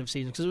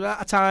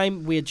at a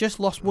time we had just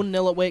lost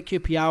 1-0 away at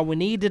QPR. We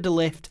needed a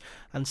lift,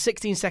 and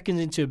 16 seconds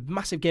into a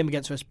massive game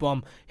against West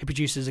Brom, he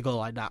produces a goal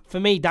like that. For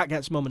me, that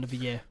gets moment of the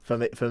year. For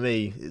me,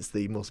 it's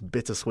the most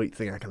bittersweet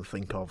thing I can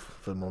think of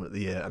for the moment of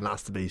the year, and that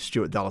has to be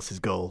Stuart Dallas's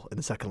goal in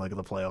the second leg of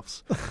the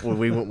playoffs, where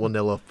we went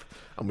 1-0 up,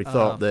 and we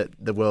thought that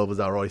the world was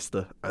our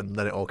oyster, and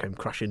then it all came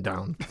crashing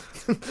down.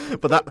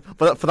 but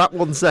for that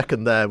 1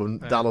 second there when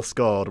Dallas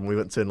scored and we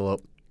went 2-0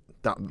 up.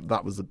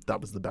 That was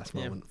the best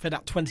moment. For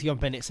that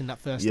 20-odd minutes in that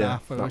first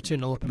half where we were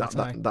 2-0 up in the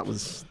tie. That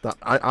was that.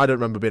 I don't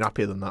remember being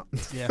happier than that.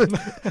 Yeah.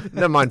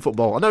 Never mind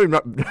football. I don't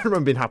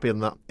remember being happier than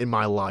that in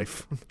my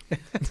life.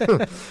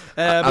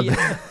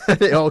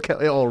 It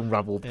all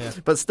unravelled. Yeah.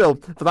 But still,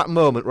 for that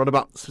moment, right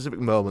about specific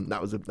moment,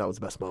 that was the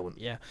best moment.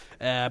 Yeah.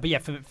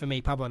 For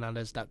me, Pablo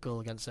Hernandez, that goal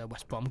against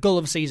West Brom, goal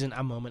of the season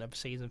and moment of the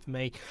season for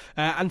me.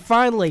 And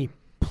finally,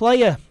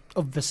 player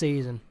of the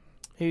season.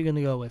 Who are you going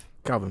to go with?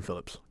 Calvin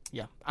Phillips.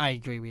 Yeah, I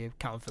agree with you.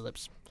 Calvin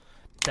Phillips.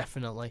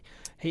 Definitely.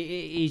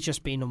 He's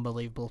just been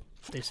unbelievable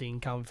this season,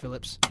 Calvin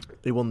Phillips.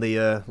 He won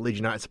the Leeds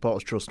United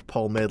Supporters Trust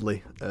Paul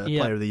Madeley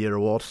Player of the Year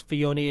award.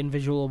 The only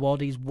individual award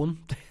he's won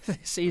this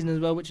season as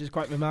well, which is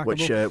quite remarkable.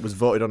 Which was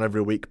voted on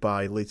every week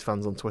by Leeds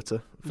fans on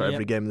Twitter for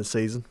every game of the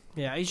season.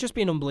 Yeah, he's just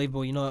been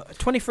unbelievable.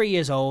 23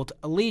 years old,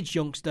 a Leeds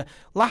youngster.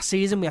 Last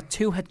season we had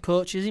 2 head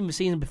coaches. Even the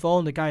season before,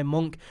 and the guy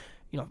Monk.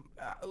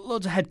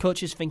 Loads of head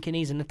coaches thinking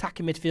he's an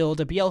attacking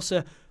midfielder.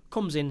 Bielsa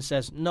comes in and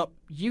says, "No,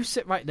 you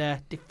sit right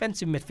there,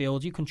 defensive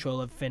midfield, you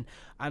control everything,"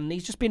 and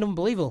he's just been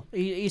unbelievable.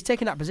 He's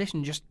taken that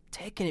position, just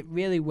taking it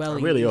really well.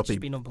 I really hope he's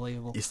been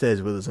unbelievable. He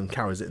stays with us and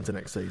carries it into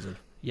next season.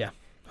 Yeah,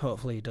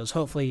 hopefully he does.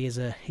 Hopefully he's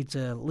a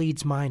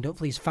Leeds mind.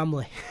 Hopefully his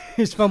family,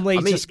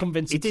 just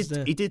convinced. He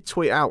did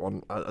tweet out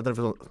on. I don't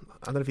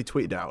know if he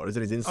tweeted out or is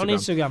it his Instagram. On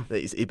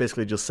Instagram, he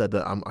basically just said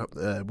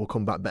that we'll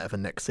come back better for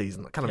next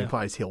season. That kind of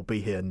implies he'll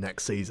be here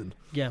next season.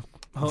 Yeah.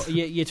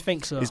 You'd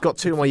think so. He's got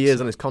 2 more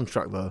years on his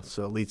contract though,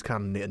 so Leeds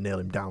can need to nail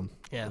him down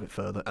a bit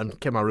further. And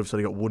Kemar Roof's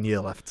only got 1 year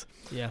left.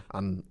 Yeah.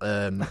 And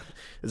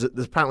there's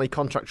apparently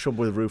contract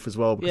trouble with Roof as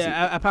well. Because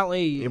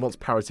apparently he wants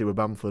parity with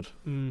Bamford.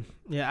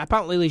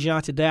 Apparently Leeds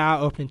United, they are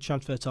opening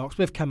transfer talks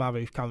with Kemar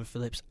Roof, Calvin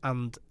Phillips,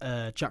 and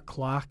Jack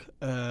Clark,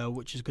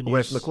 which is good news.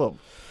 Away from the club.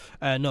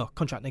 No,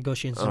 contract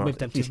negotiations with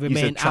them to you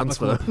remain said at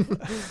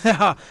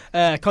the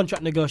club.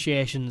 Contract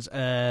negotiations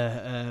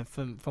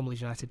from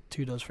Leeds United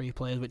to those 3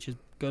 players, which is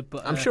good.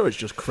 But I'm sure it's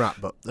just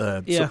crap. But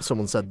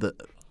someone said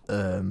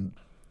that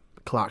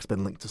Clark's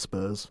been linked to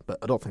Spurs, but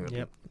I don't think.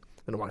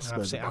 I don't know why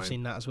Spurs. I've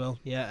seen that as well.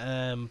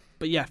 Yeah,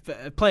 but yeah,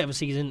 player of the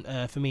season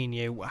for me and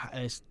you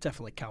is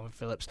definitely Calvin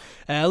Phillips.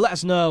 Let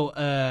us know.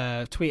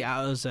 Tweet at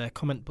us.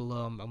 Comment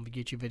below on the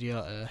YouTube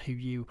video who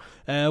you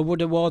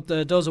would award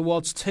those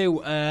awards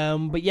to.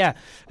 But yeah,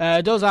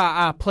 those are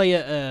our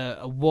player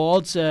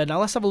awards.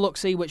 Now let's have a look,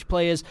 see which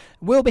players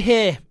will be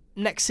here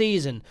next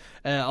season.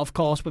 Of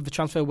course, with the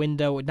transfer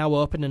window now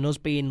open and us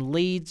being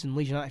Leeds and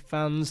Leeds United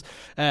fans,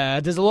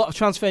 there's a lot of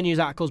transfer news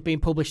articles being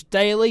published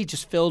daily,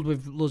 just filled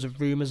with loads of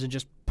rumours and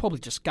just probably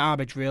just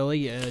garbage,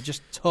 really.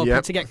 Just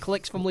hoping to get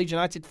clicks from Leeds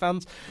United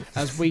fans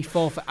as we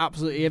fall for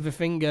absolutely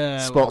everything.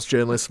 Sports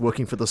journalists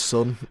working for the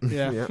Sun.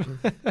 Yeah.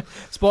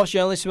 Sports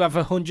journalists who have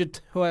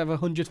 100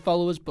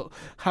 followers but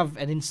have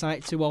an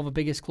insight to all the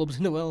biggest clubs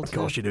in the world. Of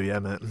course you do, yeah,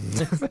 mate.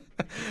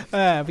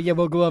 But yeah,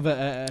 we'll go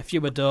over a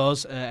few of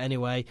those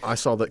anyway. I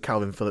saw that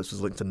Calvin Phillips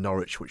was linked to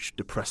Norwich, which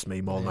depressed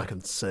me more than I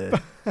can say.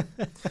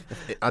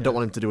 I don't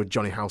want him to do a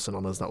Johnny Howson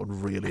on us. That would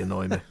really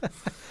annoy me.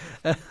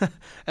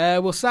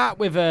 We'll start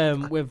with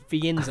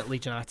the ins at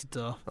Leeds United,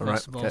 though.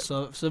 First of all,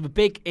 so the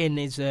big in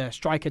is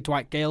striker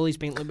Dwight Gale. He's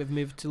been linked with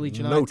moving to Leeds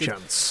United. No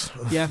chance.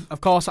 Yeah,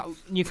 of course.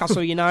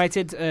 Newcastle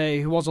United,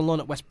 who was on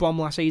loan at West Brom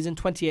last season,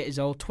 28 years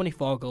old,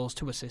 24 goals,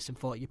 2 assists in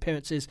 40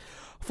 appearances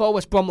for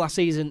West Brom last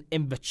season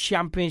in the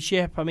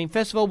Championship. I mean,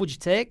 first of all, would you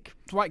take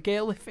Dwight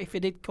Gale if he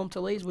did come to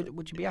Leeds?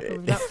 Would you be happy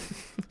with that?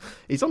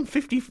 He's on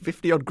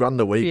 50 odd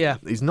grand a week. Yeah.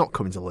 He's not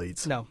coming to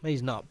Leeds. No,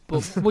 he's not.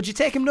 But would you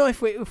take him though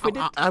if we did?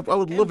 I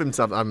would love him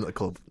to have him at the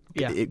club.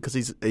 Yeah, because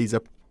he's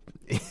the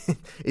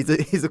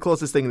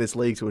closest thing in this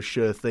league to a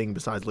sure thing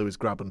besides Lewis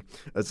Grabban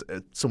as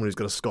someone who's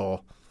going to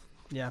score.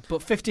 Yeah,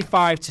 but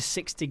 55 to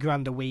 60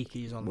 grand a week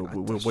he's on.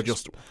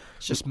 It's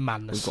just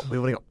madness. We've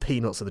only got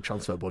peanuts in the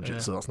transfer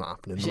budget, so that's not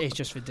happening. It's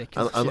just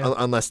ridiculous.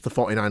 Unless the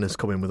 49ers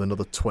come in with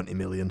another 20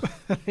 million.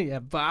 Yeah,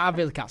 but I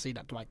really can't see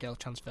that Dwight Gale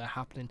transfer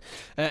happening.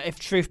 If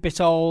truth be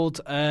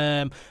told,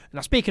 now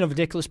speaking of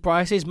ridiculous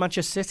prices,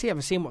 Manchester City, have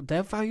you seen what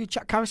they've valued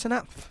Jack Harrison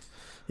at?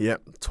 Yeah,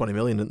 20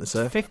 million, didn't they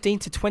say? 15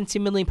 to 20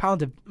 million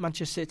pounds of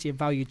Manchester City have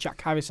valued Jack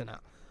Harrison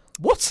at.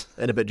 What?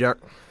 In a bit, Jack.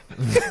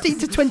 15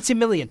 to 20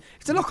 million.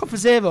 It's a knock off a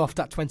zero off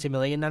that 20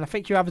 million, and I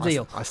think you have a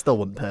deal. I still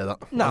wouldn't pay that.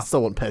 No. I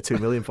still wouldn't pay 2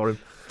 million for him.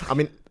 I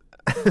mean,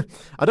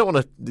 I don't want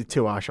to be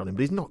too harsh on him,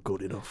 but he's not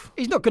good enough.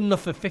 He's not good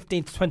enough for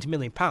 15 to 20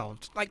 million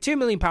pounds. Like £2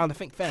 million, I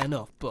think fair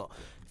enough, but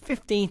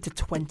 15 to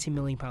 20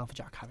 million pounds for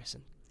Jack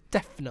Harrison.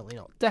 Definitely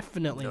not.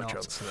 No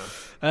chance,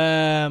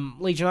 no.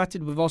 Leeds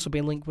United, we've also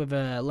been linked with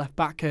left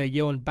back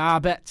Johan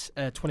Barbet,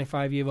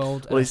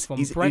 25-year-old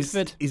from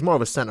Brentford. He's more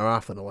of a centre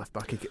half than a left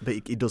back, but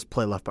he does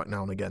play left back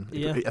now and again.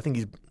 Yeah. I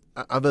think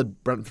I've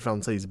heard Brentford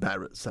fans say he's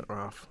better at centre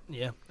half.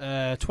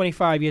 Yeah,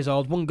 25 years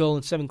old, 1 goal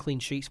and 7 clean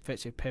sheets for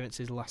 50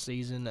 appearances last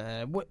season.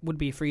 Would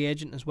be a free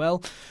agent as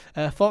well.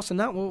 Thoughts on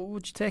that?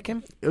 Would you take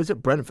him? It was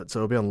at Brentford,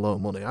 so he'll be on low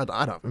money. I'd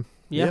have him.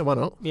 Yeah, why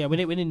not? Yeah, we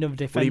need another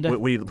defender.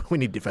 We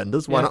need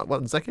defenders. Why not?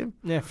 One second.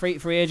 Yeah, free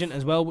agent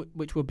as well,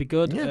 which would be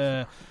good.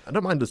 Yeah. I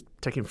don't mind just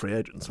taking free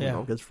agents.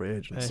 Someone gets free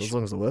agents as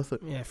long as they're worth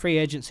it. Yeah, free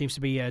agent seems to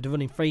be the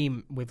running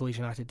theme with Leeds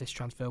United this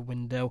transfer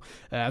window,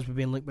 as we've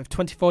been linked with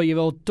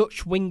 24-year-old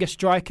Dutch winger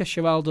striker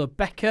Geraldo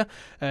Becker.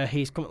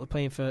 He's currently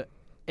playing for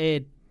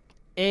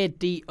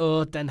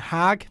ADO Den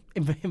Haag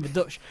in the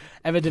Dutch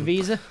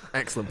Eredivisie.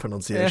 Excellent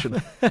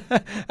pronunciation.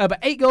 But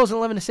 8 goals and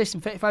 11 assists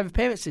in 35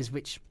 appearances,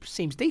 which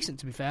seems decent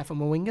to be fair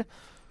from a winger.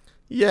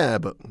 Yeah,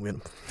 but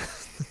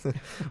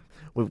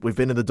we've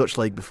been in the Dutch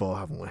league before,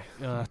 haven't we?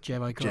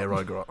 J-Roy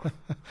Groot.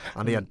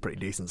 And he had pretty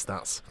decent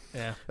stats.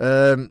 Yeah.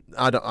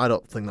 I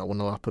don't think that one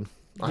will happen.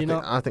 I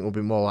think we'll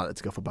be more likely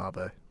to go for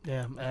Barbet.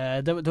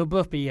 Yeah, they'll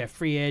both be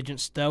free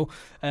agents though,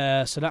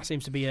 so that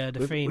seems to be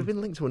the theme. We've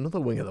been linked to another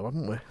winger though,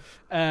 haven't we?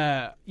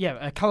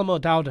 Callum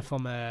O'Dowda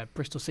from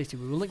Bristol City.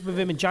 We were linked with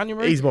him in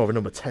January. He's more of a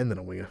number 10 than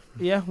a winger.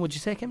 Yeah, would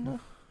you take him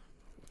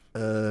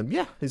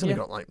though? He's only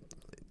got like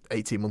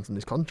 18 months in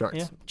his contract.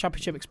 Yeah,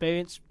 championship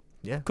experience.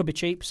 Yeah. Could be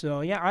cheap,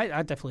 so yeah,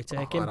 I'd definitely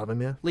take him. I'd have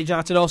him, yeah. Leeds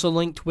United also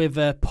linked with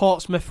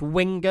Portsmouth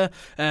winger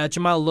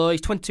Jamal Lowe. He's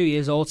 22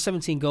 years old,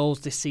 17 goals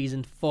this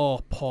season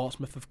for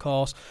Portsmouth, of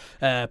course.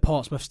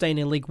 Portsmouth staying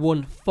in League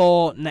One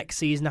for next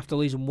season after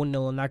losing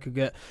 1-0 in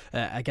aggregate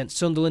against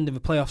Sunderland in the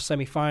playoff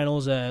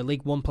semi-finals,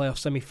 League One playoff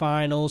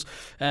semi-finals.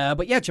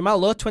 But yeah, Jamal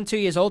Lowe, 22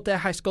 years old, their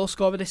highest goal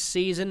scorer this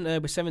season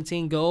with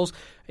 17 goals.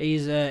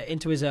 He's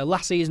into his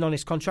last season on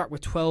his contract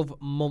with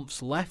 12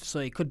 months left, so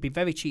it could be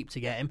very cheap to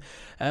get him.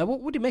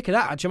 What would you make of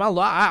that? Jamal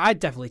Lowe, I'd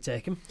definitely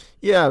take him.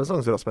 Yeah, as long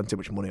as we don't spend too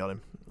much money on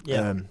him.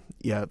 Yeah.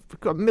 We've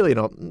got million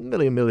and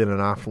a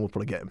half, and we'll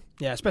probably get him.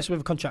 Yeah, especially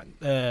with a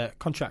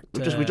contract.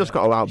 We just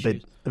got to outbid.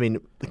 Issues. I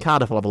mean, the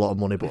Cardiff will have a lot of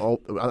money, but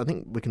I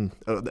think we can.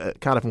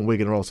 Cardiff and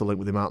Wigan are also linked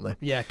with him, aren't they?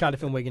 Yeah,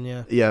 Cardiff and Wigan.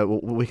 Yeah. Yeah,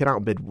 we can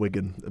outbid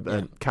Wigan.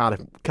 Yeah.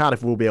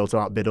 Cardiff will be able to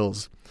outbid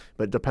us,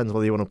 but it depends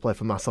whether you want to play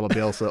for Marcelo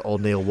Bielsa or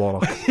Neil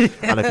Warnock.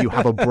 And if you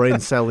have a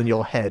brain cell in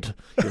your head,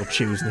 you'll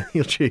choose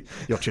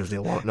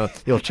Neil Warnock. No,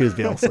 you'll choose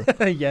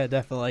Bielsa. Yeah,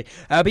 definitely.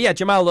 But yeah,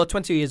 Jamal Lowe,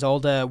 22 years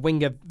old,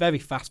 winger, very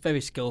fast,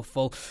 very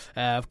skillful.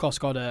 Of course,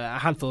 scored a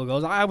handful of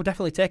goals. I would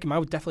definitely take him. I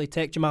would definitely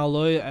take Jamal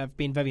Lowe. I've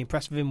been very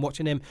impressed with him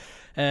watching him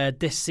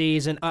this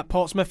season at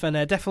Portsmouth,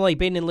 and definitely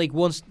being in League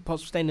One,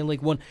 Portsmouth staying in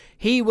League One,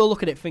 he will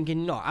look at it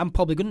thinking, no, I'm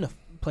probably good enough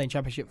playing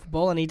Championship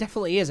football, and he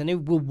definitely is, and he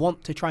will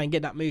want to try and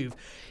get that move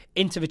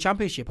into the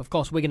Championship. Of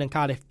course, Wigan and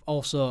Cardiff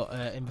also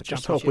in the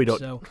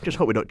Championship. Just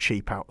hope we don't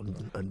cheap out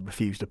and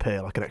refuse to pay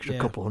like an extra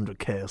couple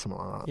 $100K or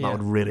something like that. Yeah. That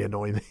would really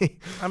annoy me.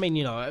 I mean,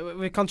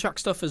 with contract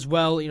stuff as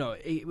well,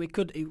 we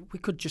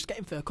could just get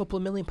him for a couple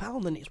of £1 million,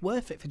 and it's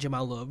worth it for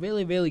Jamal Lowe.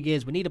 Really, really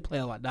is. We need a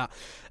player like that,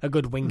 a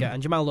good winger,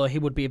 and Jamal Lowe, he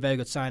would be a very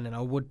good signing.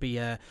 I would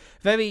be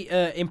very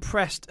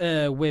impressed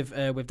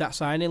with that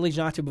signing. Leeds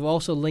United were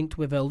also linked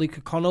with Luke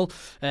O'Connell,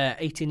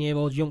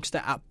 18-year-old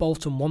youngster at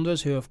Bolton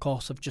Wanderers, who of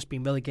course have just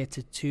been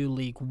relegated to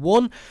League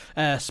One.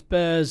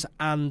 Spurs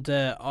and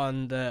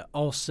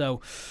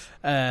also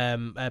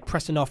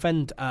Preston North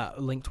End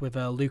linked with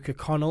Luke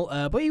O'Connell,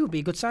 but he would be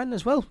a good signing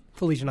as well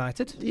for Leeds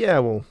United. Yeah,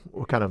 well,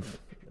 we're kind of,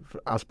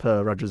 as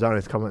per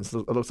Radrizzani's comments,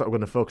 it looks like we're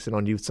going to focus in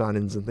on youth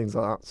signings and things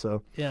like that.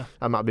 So yeah,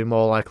 I might be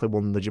more likely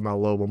one than the Jamal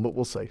Lowe one, but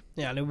we'll see.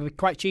 Yeah, and it would be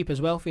quite cheap as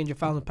well,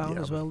 £300,000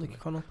 as well, Luke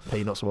O'Connell.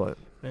 Peanuts, what?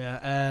 Yeah,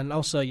 and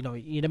also,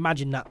 you'd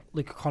imagine that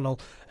Luke O'Connell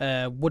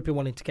would be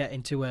wanting to get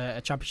into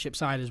a Championship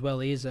side as well.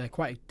 He is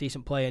quite a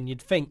decent player, and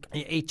you'd think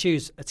he'd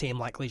choose a team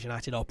like Leeds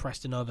United or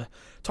Preston over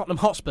Tottenham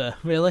Hotspur,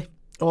 really.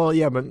 Oh,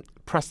 yeah, but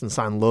Preston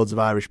signed loads of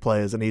Irish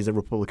players, and he's a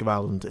Republic of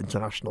Ireland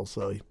international,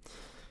 so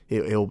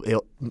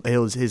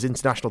his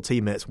international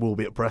teammates will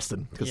be at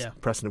Preston, because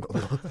Preston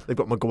they've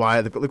got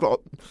Maguire, they've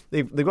got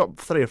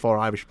 3 or 4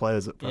 Irish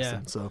players at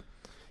Preston, so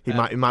he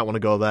might want to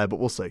go there, but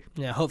we'll see.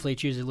 Yeah, hopefully he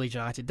chooses Leeds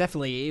United.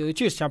 Definitely, he'll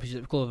choose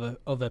Championship club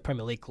over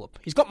Premier League club.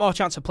 He's got more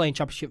chance of playing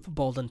Championship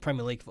football than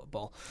Premier League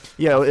football.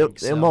 Yeah,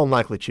 he'll more than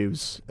likely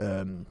choose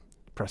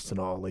Preston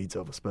or Leeds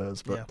over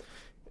Spurs, but. Yeah.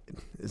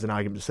 There's an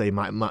argument to say he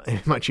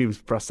might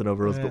choose Preston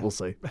over us, but we'll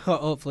see.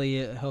 Hopefully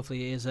it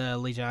is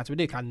Leeds United. We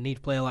do kind of need a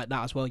player like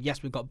that as well.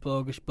 Yes, we've got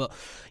Bogusz, but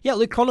yeah,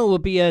 Luke Connell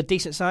would be a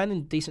decent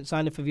signing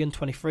for the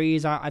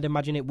under-23s. I'd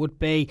imagine it would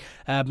be.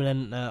 And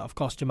then, of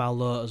course, Jamal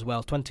Lowe as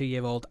well,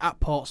 22-year-old at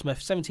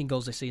Portsmouth, 17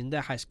 goals this season,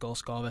 their highest goal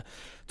scorer.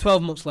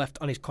 12 months left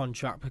on his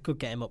contract. We could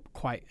get him up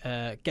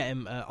get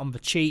him on the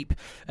cheap.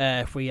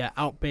 If we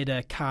outbid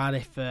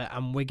Cardiff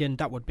and Wigan,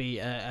 that would be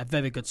a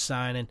very good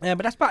signing. But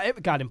that's about it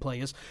regarding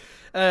players.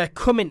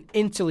 Coming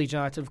into Leeds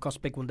United, of course,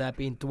 big one there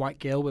being Dwight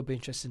Gill. We'll be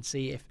interested to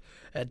see if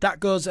that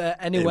goes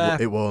anywhere.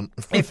 It won't.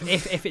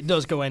 if it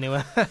does go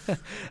anywhere.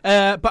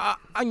 But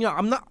I'm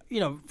not.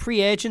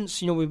 Free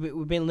agents.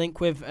 We've been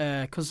linked with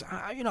because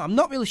I'm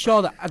not really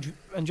sure that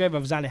Andrea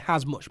Ravazani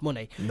has much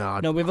money. No.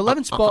 With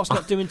 11 Sports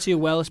not doing too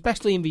well,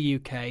 especially in the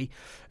UK,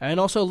 and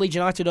also Leeds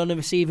United only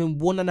receiving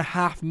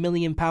 £1.5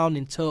 million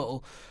in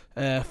total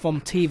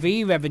from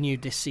TV revenue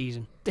this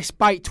season,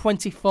 despite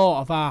 24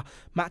 of our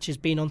matches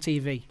being on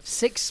TV.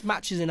 6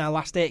 matches in our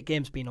last 8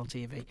 games being on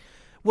TV.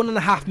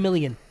 £1.5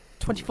 million,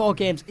 24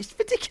 games. It's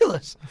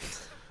ridiculous.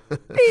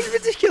 It's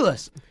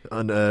ridiculous.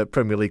 And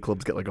Premier League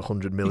clubs get like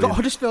 100 million. You've got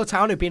Huddersfield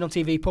Town who've been on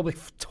TV probably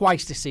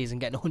twice this season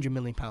getting £100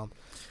 million.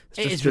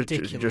 It is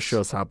ridiculous. It just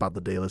shows how bad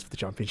the deal is for the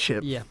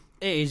Championship. Yeah,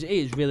 it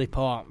is really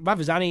poor.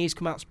 Ravazani, he's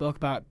come out and spoke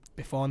about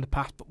before in the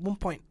past, but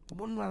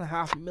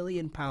 £1.5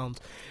 million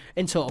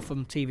in total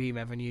from TV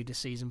revenue this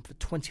season for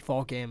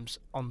 24 games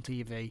on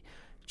TV.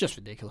 Just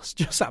ridiculous.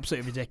 Just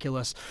absolutely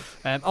ridiculous.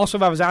 Also,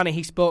 Ravazani,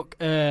 he spoke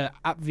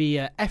at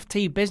the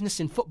FT Business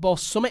in Football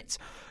Summit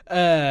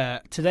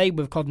today.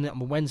 We're recording it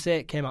on Wednesday.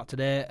 It came out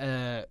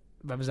today.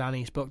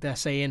 Ravazzani spoke there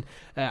saying,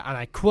 and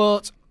I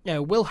quote,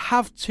 "We'll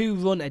have to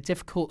run a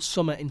difficult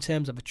summer in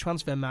terms of a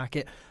transfer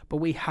market, but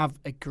we have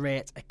a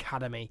great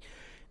academy."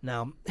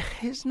 Now,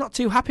 it's not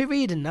too happy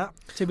reading that,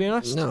 to be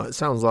honest. No, it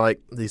sounds like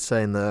he's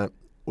saying that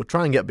we'll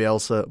try and get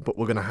Bielsa, but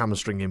we're going to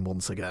hamstring him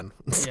once again.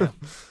 Yeah.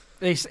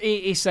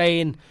 He's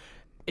saying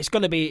it's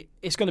going to be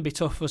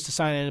tough for us to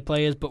sign any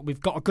players, but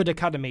we've got a good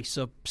academy,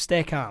 so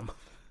stay calm.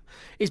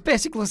 He's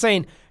basically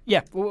saying,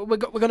 yeah, we're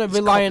going to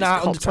rely on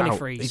our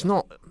under-23s. He's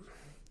not...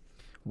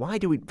 Why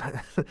do we...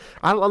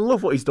 I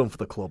love what he's done for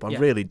the club. I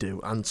really do.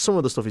 And some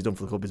of the stuff he's done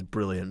for the club is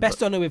brilliant.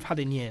 Best owner we've had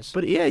in years.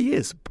 But yeah, he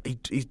is.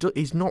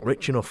 He's not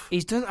rich enough. He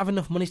doesn't have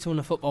enough money to run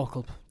a football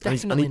club.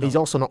 Definitely and he's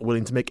also not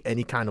willing to make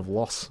any kind of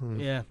loss.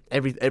 Yeah.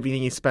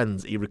 Everything he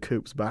spends, he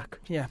recoups back.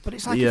 Yeah, but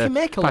it's like if you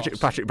make a loss...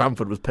 Patrick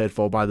Bamford was paid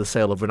for by the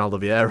sale of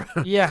Ronaldo Vieira.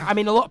 Yeah, I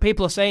mean, a lot of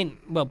people are saying,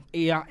 well,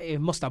 he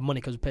must have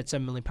money because we paid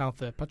 £7 million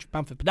for Patrick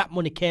Bamford, but that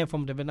money came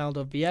from the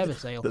Ronaldo Vieira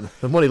sale.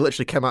 The money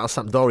literally came out of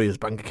Sampdoria's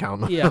bank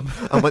account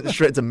and went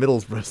straight to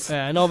Middlesbrough.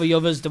 And all the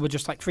others, they were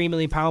just like £3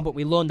 million, but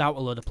we loaned out a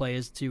load of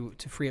players to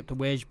free up the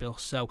wage bill.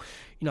 So,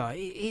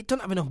 he doesn't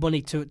have enough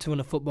money to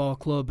run a football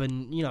club.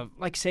 And,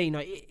 like I say,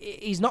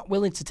 he's not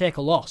willing to take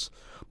a loss.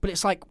 But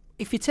it's like,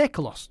 if you take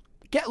a loss,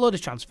 get a load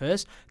of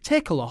transfers,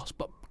 take a loss,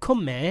 but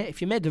come May,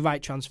 if you made the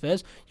right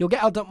transfers, you'll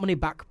get all that money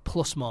back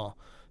plus more.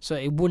 So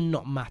it would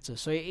not matter.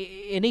 So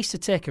he needs to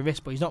take a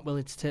risk, but he's not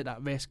willing to take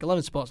that risk.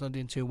 11 Sports not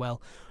doing too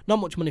well. Not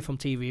much money from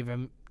TV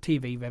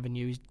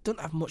revenue. He doesn't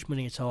have much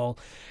money at all.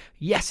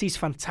 Yes, he's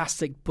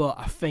fantastic, but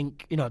I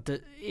think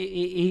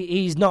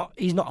he's not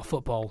a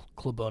football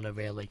club owner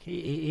really.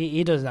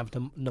 He doesn't have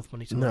enough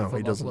money to run a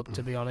football club,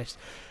 to be honest.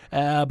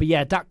 But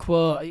yeah, that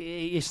quote,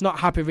 it's not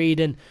happy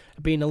reading.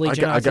 Being a Leeds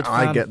United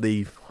fan, I get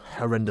the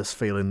horrendous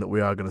feeling that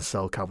we are going to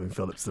sell Calvin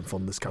Phillips to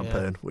fund this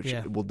campaign, which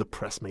will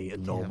depress me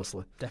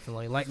enormously. Yeah,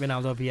 definitely, like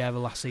Ronaldo Vieira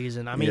last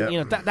season. I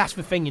mean, that's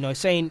the thing,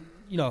 saying,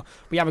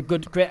 we have a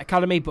great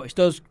academy, but it's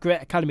those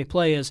great academy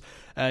players.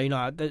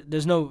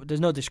 There's no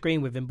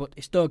disagreeing with him, but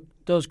it's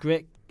those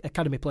great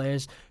academy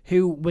players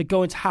who we're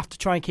going to have to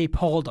try and keep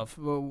hold of.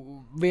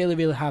 Really,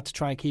 really hard to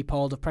try and keep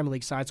hold of. Premier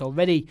League sides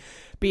already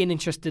being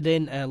interested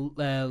in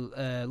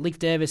Leif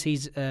Davis.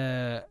 He's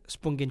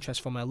sprung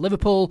interest from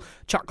Liverpool.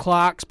 Chuck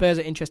Clark, Spurs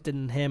are interested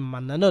in him,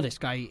 and I know this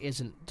guy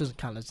doesn't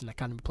count as an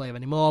academy player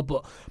anymore,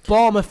 but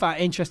Bournemouth are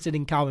interested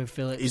in Calvin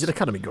Phillips. He's an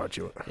academy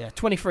graduate. Yeah,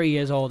 23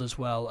 years old as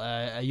well,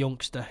 a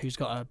youngster who's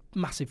got a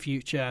massive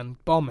future,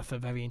 and Bournemouth are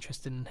very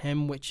interested in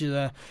him, which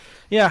is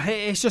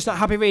it's just not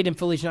happy reading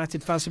for Leeds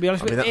United fans, to be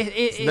honest.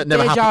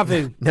 Deja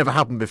vu. Never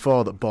happened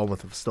before that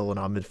Bournemouth have stolen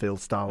our midfield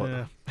star.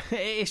 Yeah.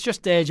 It's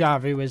just deja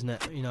vu, isn't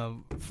it?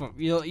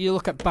 You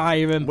look at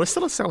Byram. We're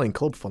still a selling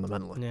club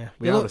fundamentally. Yeah,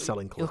 we are a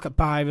selling club. You look at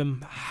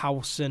Byram,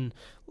 Howson,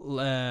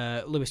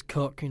 Lewis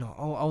Cook.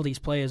 All these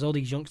players, all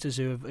these youngsters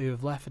who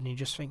have left, and you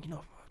just think,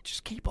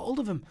 just keep hold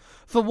of them.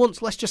 For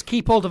once, let's just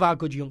keep hold of our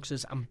good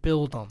youngsters and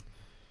build on.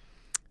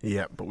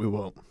 Yeah, but we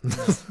won't.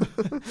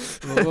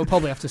 We'll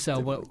probably have to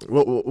sell.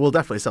 We'll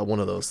definitely sell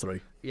one of those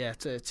three. Yeah,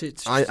 to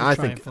I try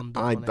think and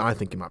fund I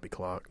think it might be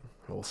Clark.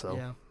 We'll sell.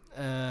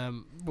 Yeah.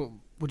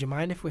 Would you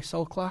mind if we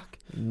sold Clark?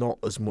 Not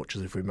as much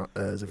as if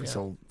we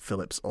sold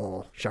Phillips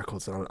or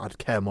Shackleton. I'd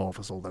care more if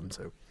I sold them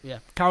too. Yeah,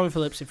 Calvin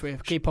Phillips. If we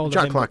keep hold of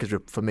Jack him, Clark is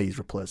for me is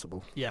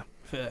replaceable. Yeah,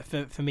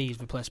 for me he's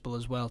replaceable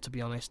as well. To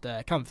be honest,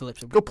 Calvin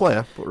Phillips, good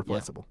player but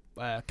replaceable.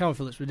 Calvin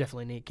Phillips we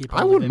definitely need to keep.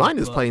 I wouldn't mind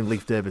us playing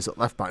Leif Davis at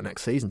left back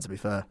next season. To be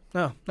fair,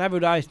 no, neither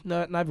would I.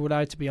 No, neither would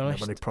I. To be honest,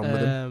 have any problem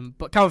with him.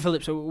 But Calvin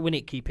Phillips, we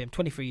need to keep him.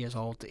 23 years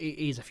old.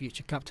 He's a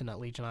future captain at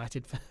Leeds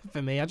United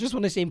for me. I just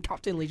want to see him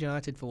captain Leeds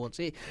United for once.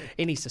 He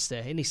needs to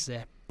stay. He needs to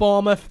stay.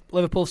 Bournemouth,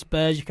 Liverpool,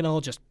 Spurs. You can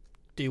all just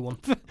do one.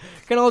 You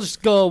can all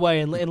just go away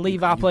and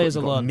leave our players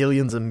alone.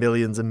 Millions and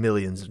millions and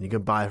millions, and you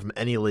can buy from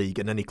any league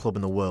and any club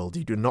in the world.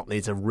 You do not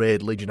need to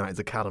raid Leeds United's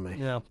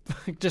academy.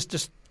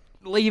 Just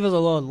leave us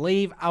alone.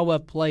 Leave our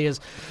players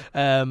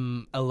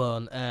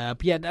alone.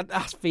 But yeah,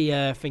 that's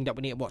the thing that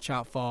we need to watch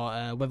out for.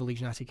 Whether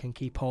Leeds United can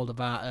keep hold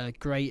of our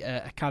great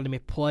academy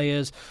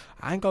players.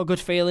 I ain't got a good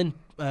feeling.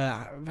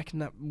 I reckon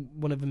that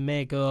one of them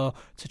may go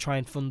to try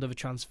and fund other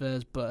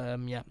transfers, but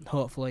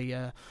hopefully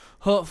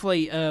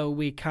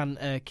we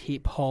can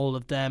keep hold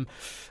of them.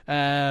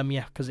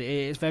 Because it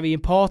is very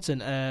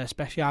important,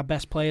 especially our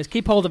best players.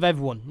 Keep hold of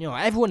everyone.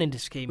 Everyone in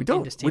this team. We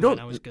don't right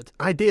now is good.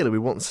 Ideally, we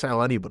won't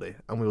sell anybody,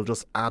 and we'll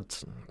just add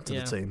to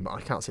the team. But I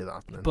can't see that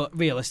happening. But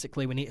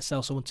realistically, we need to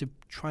sell someone to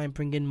try and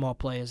bring in more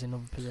players in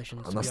other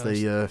positions. And that's the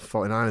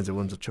 49ers who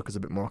want to chuck us a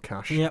bit more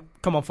cash. Yep,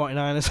 come on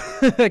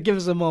 49ers, give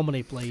us some more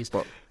money, please.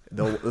 But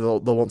they'll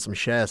want some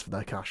shares for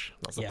their cash.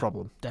 That's the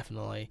problem.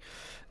 Definitely.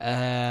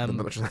 They're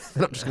not just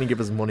going to give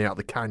us money out of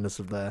the kindness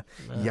of their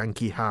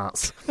Yankee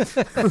hearts.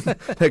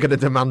 They're going to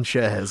demand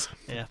shares.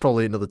 Yeah.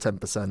 Probably another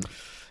 10%.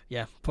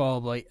 Yeah,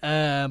 probably.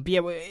 But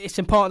yeah, it's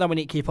important that we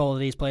need to keep hold of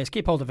these players,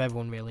 keep hold of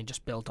everyone really, and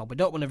just build on. We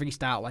don't want to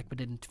restart like we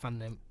did in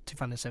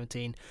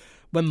 2017.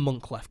 when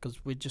Monk left,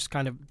 because we just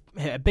kind of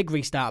hit a big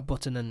restart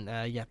button, and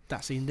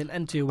that season didn't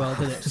end too well,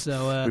 did it?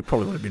 So we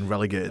probably would have been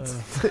relegated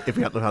if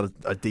we hadn't had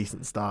a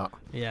decent start.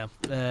 Yeah,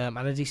 and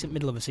a decent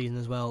middle of a season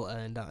as well,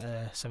 and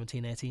that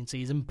 17-18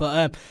 season.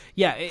 But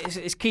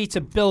it's key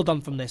to build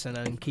on from this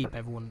and keep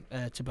everyone,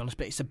 to be honest.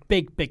 But it's a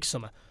big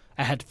summer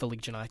ahead for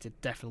Leeds United,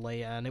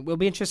 definitely, and it will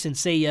be interesting to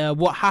see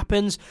what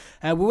happens.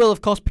 We will, of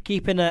course, be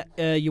keeping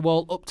you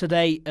all up to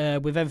date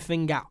with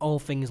everything at All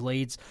Things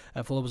Leeds.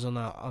 Follow us on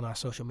our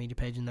social media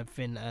page and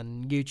everything,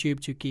 and YouTube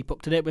to keep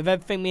up to date with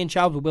everything. Me and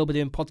Charles, we will be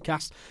doing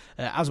podcasts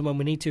as and when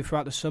we need to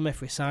throughout the summer.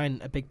 If we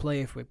sign a big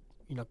player, if we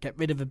get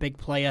rid of a big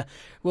player,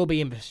 we'll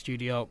be in the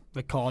studio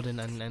recording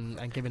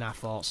and giving our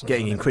thoughts.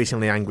 Getting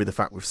increasingly angry the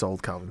fact we've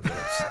sold Calvin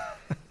Phillips.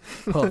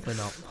 Hopefully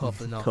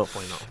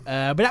not.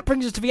 But that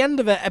brings us to the end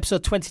of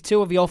episode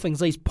 22 of the All Things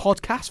Leeds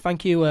podcast.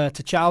 Thank you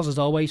to Charles, as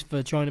always,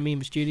 for joining me in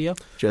the studio.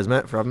 Cheers,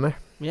 mate, for having me.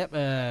 Yep,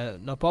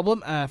 no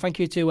problem. Thank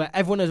you to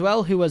everyone as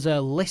well who has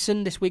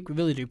listened this week. We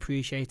really do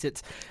appreciate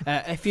it.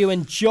 If you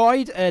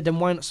enjoyed, then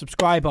why not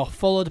subscribe or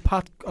follow the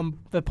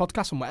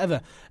podcast on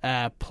whatever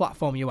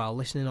platform you are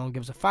listening on.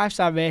 Give us a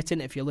 5-star rating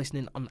if you're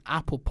listening on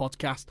Apple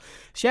Podcast.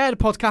 Share the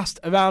podcast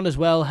around as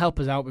well. Help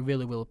us out. We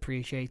really will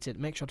appreciate it.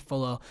 Make sure to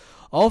follow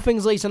All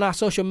Things Leeds on our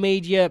social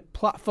media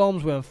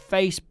platforms. We're on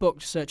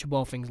Facebook, search up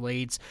All Things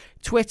Leeds.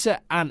 Twitter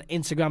and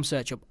Instagram,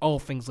 search up All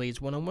Things Leeds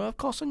 1. And we're, of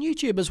course, on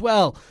YouTube as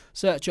well.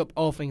 Search up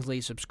All Things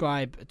Leeds.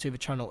 Subscribe to the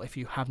channel if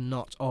you have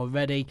not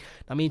already.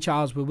 Now, me and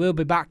Charles, we will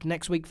be back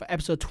next week for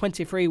episode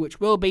 23, which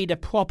will be the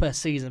proper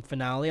season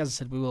finale. As I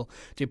said, we will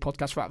do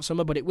podcasts throughout the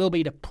summer, but it will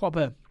be the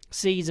proper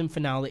season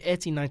finale,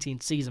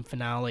 18-19 season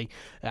finale.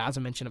 As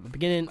I mentioned at the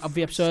beginning of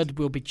the episode,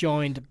 we'll be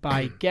joined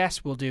by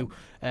guests. We'll do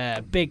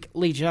a big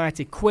Leeds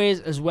United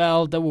quiz as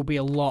well. There will be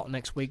a lot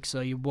next week,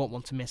 so you won't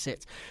want to miss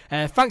it.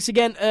 Thanks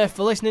again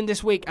for listening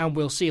this week, and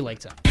we'll see you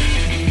later.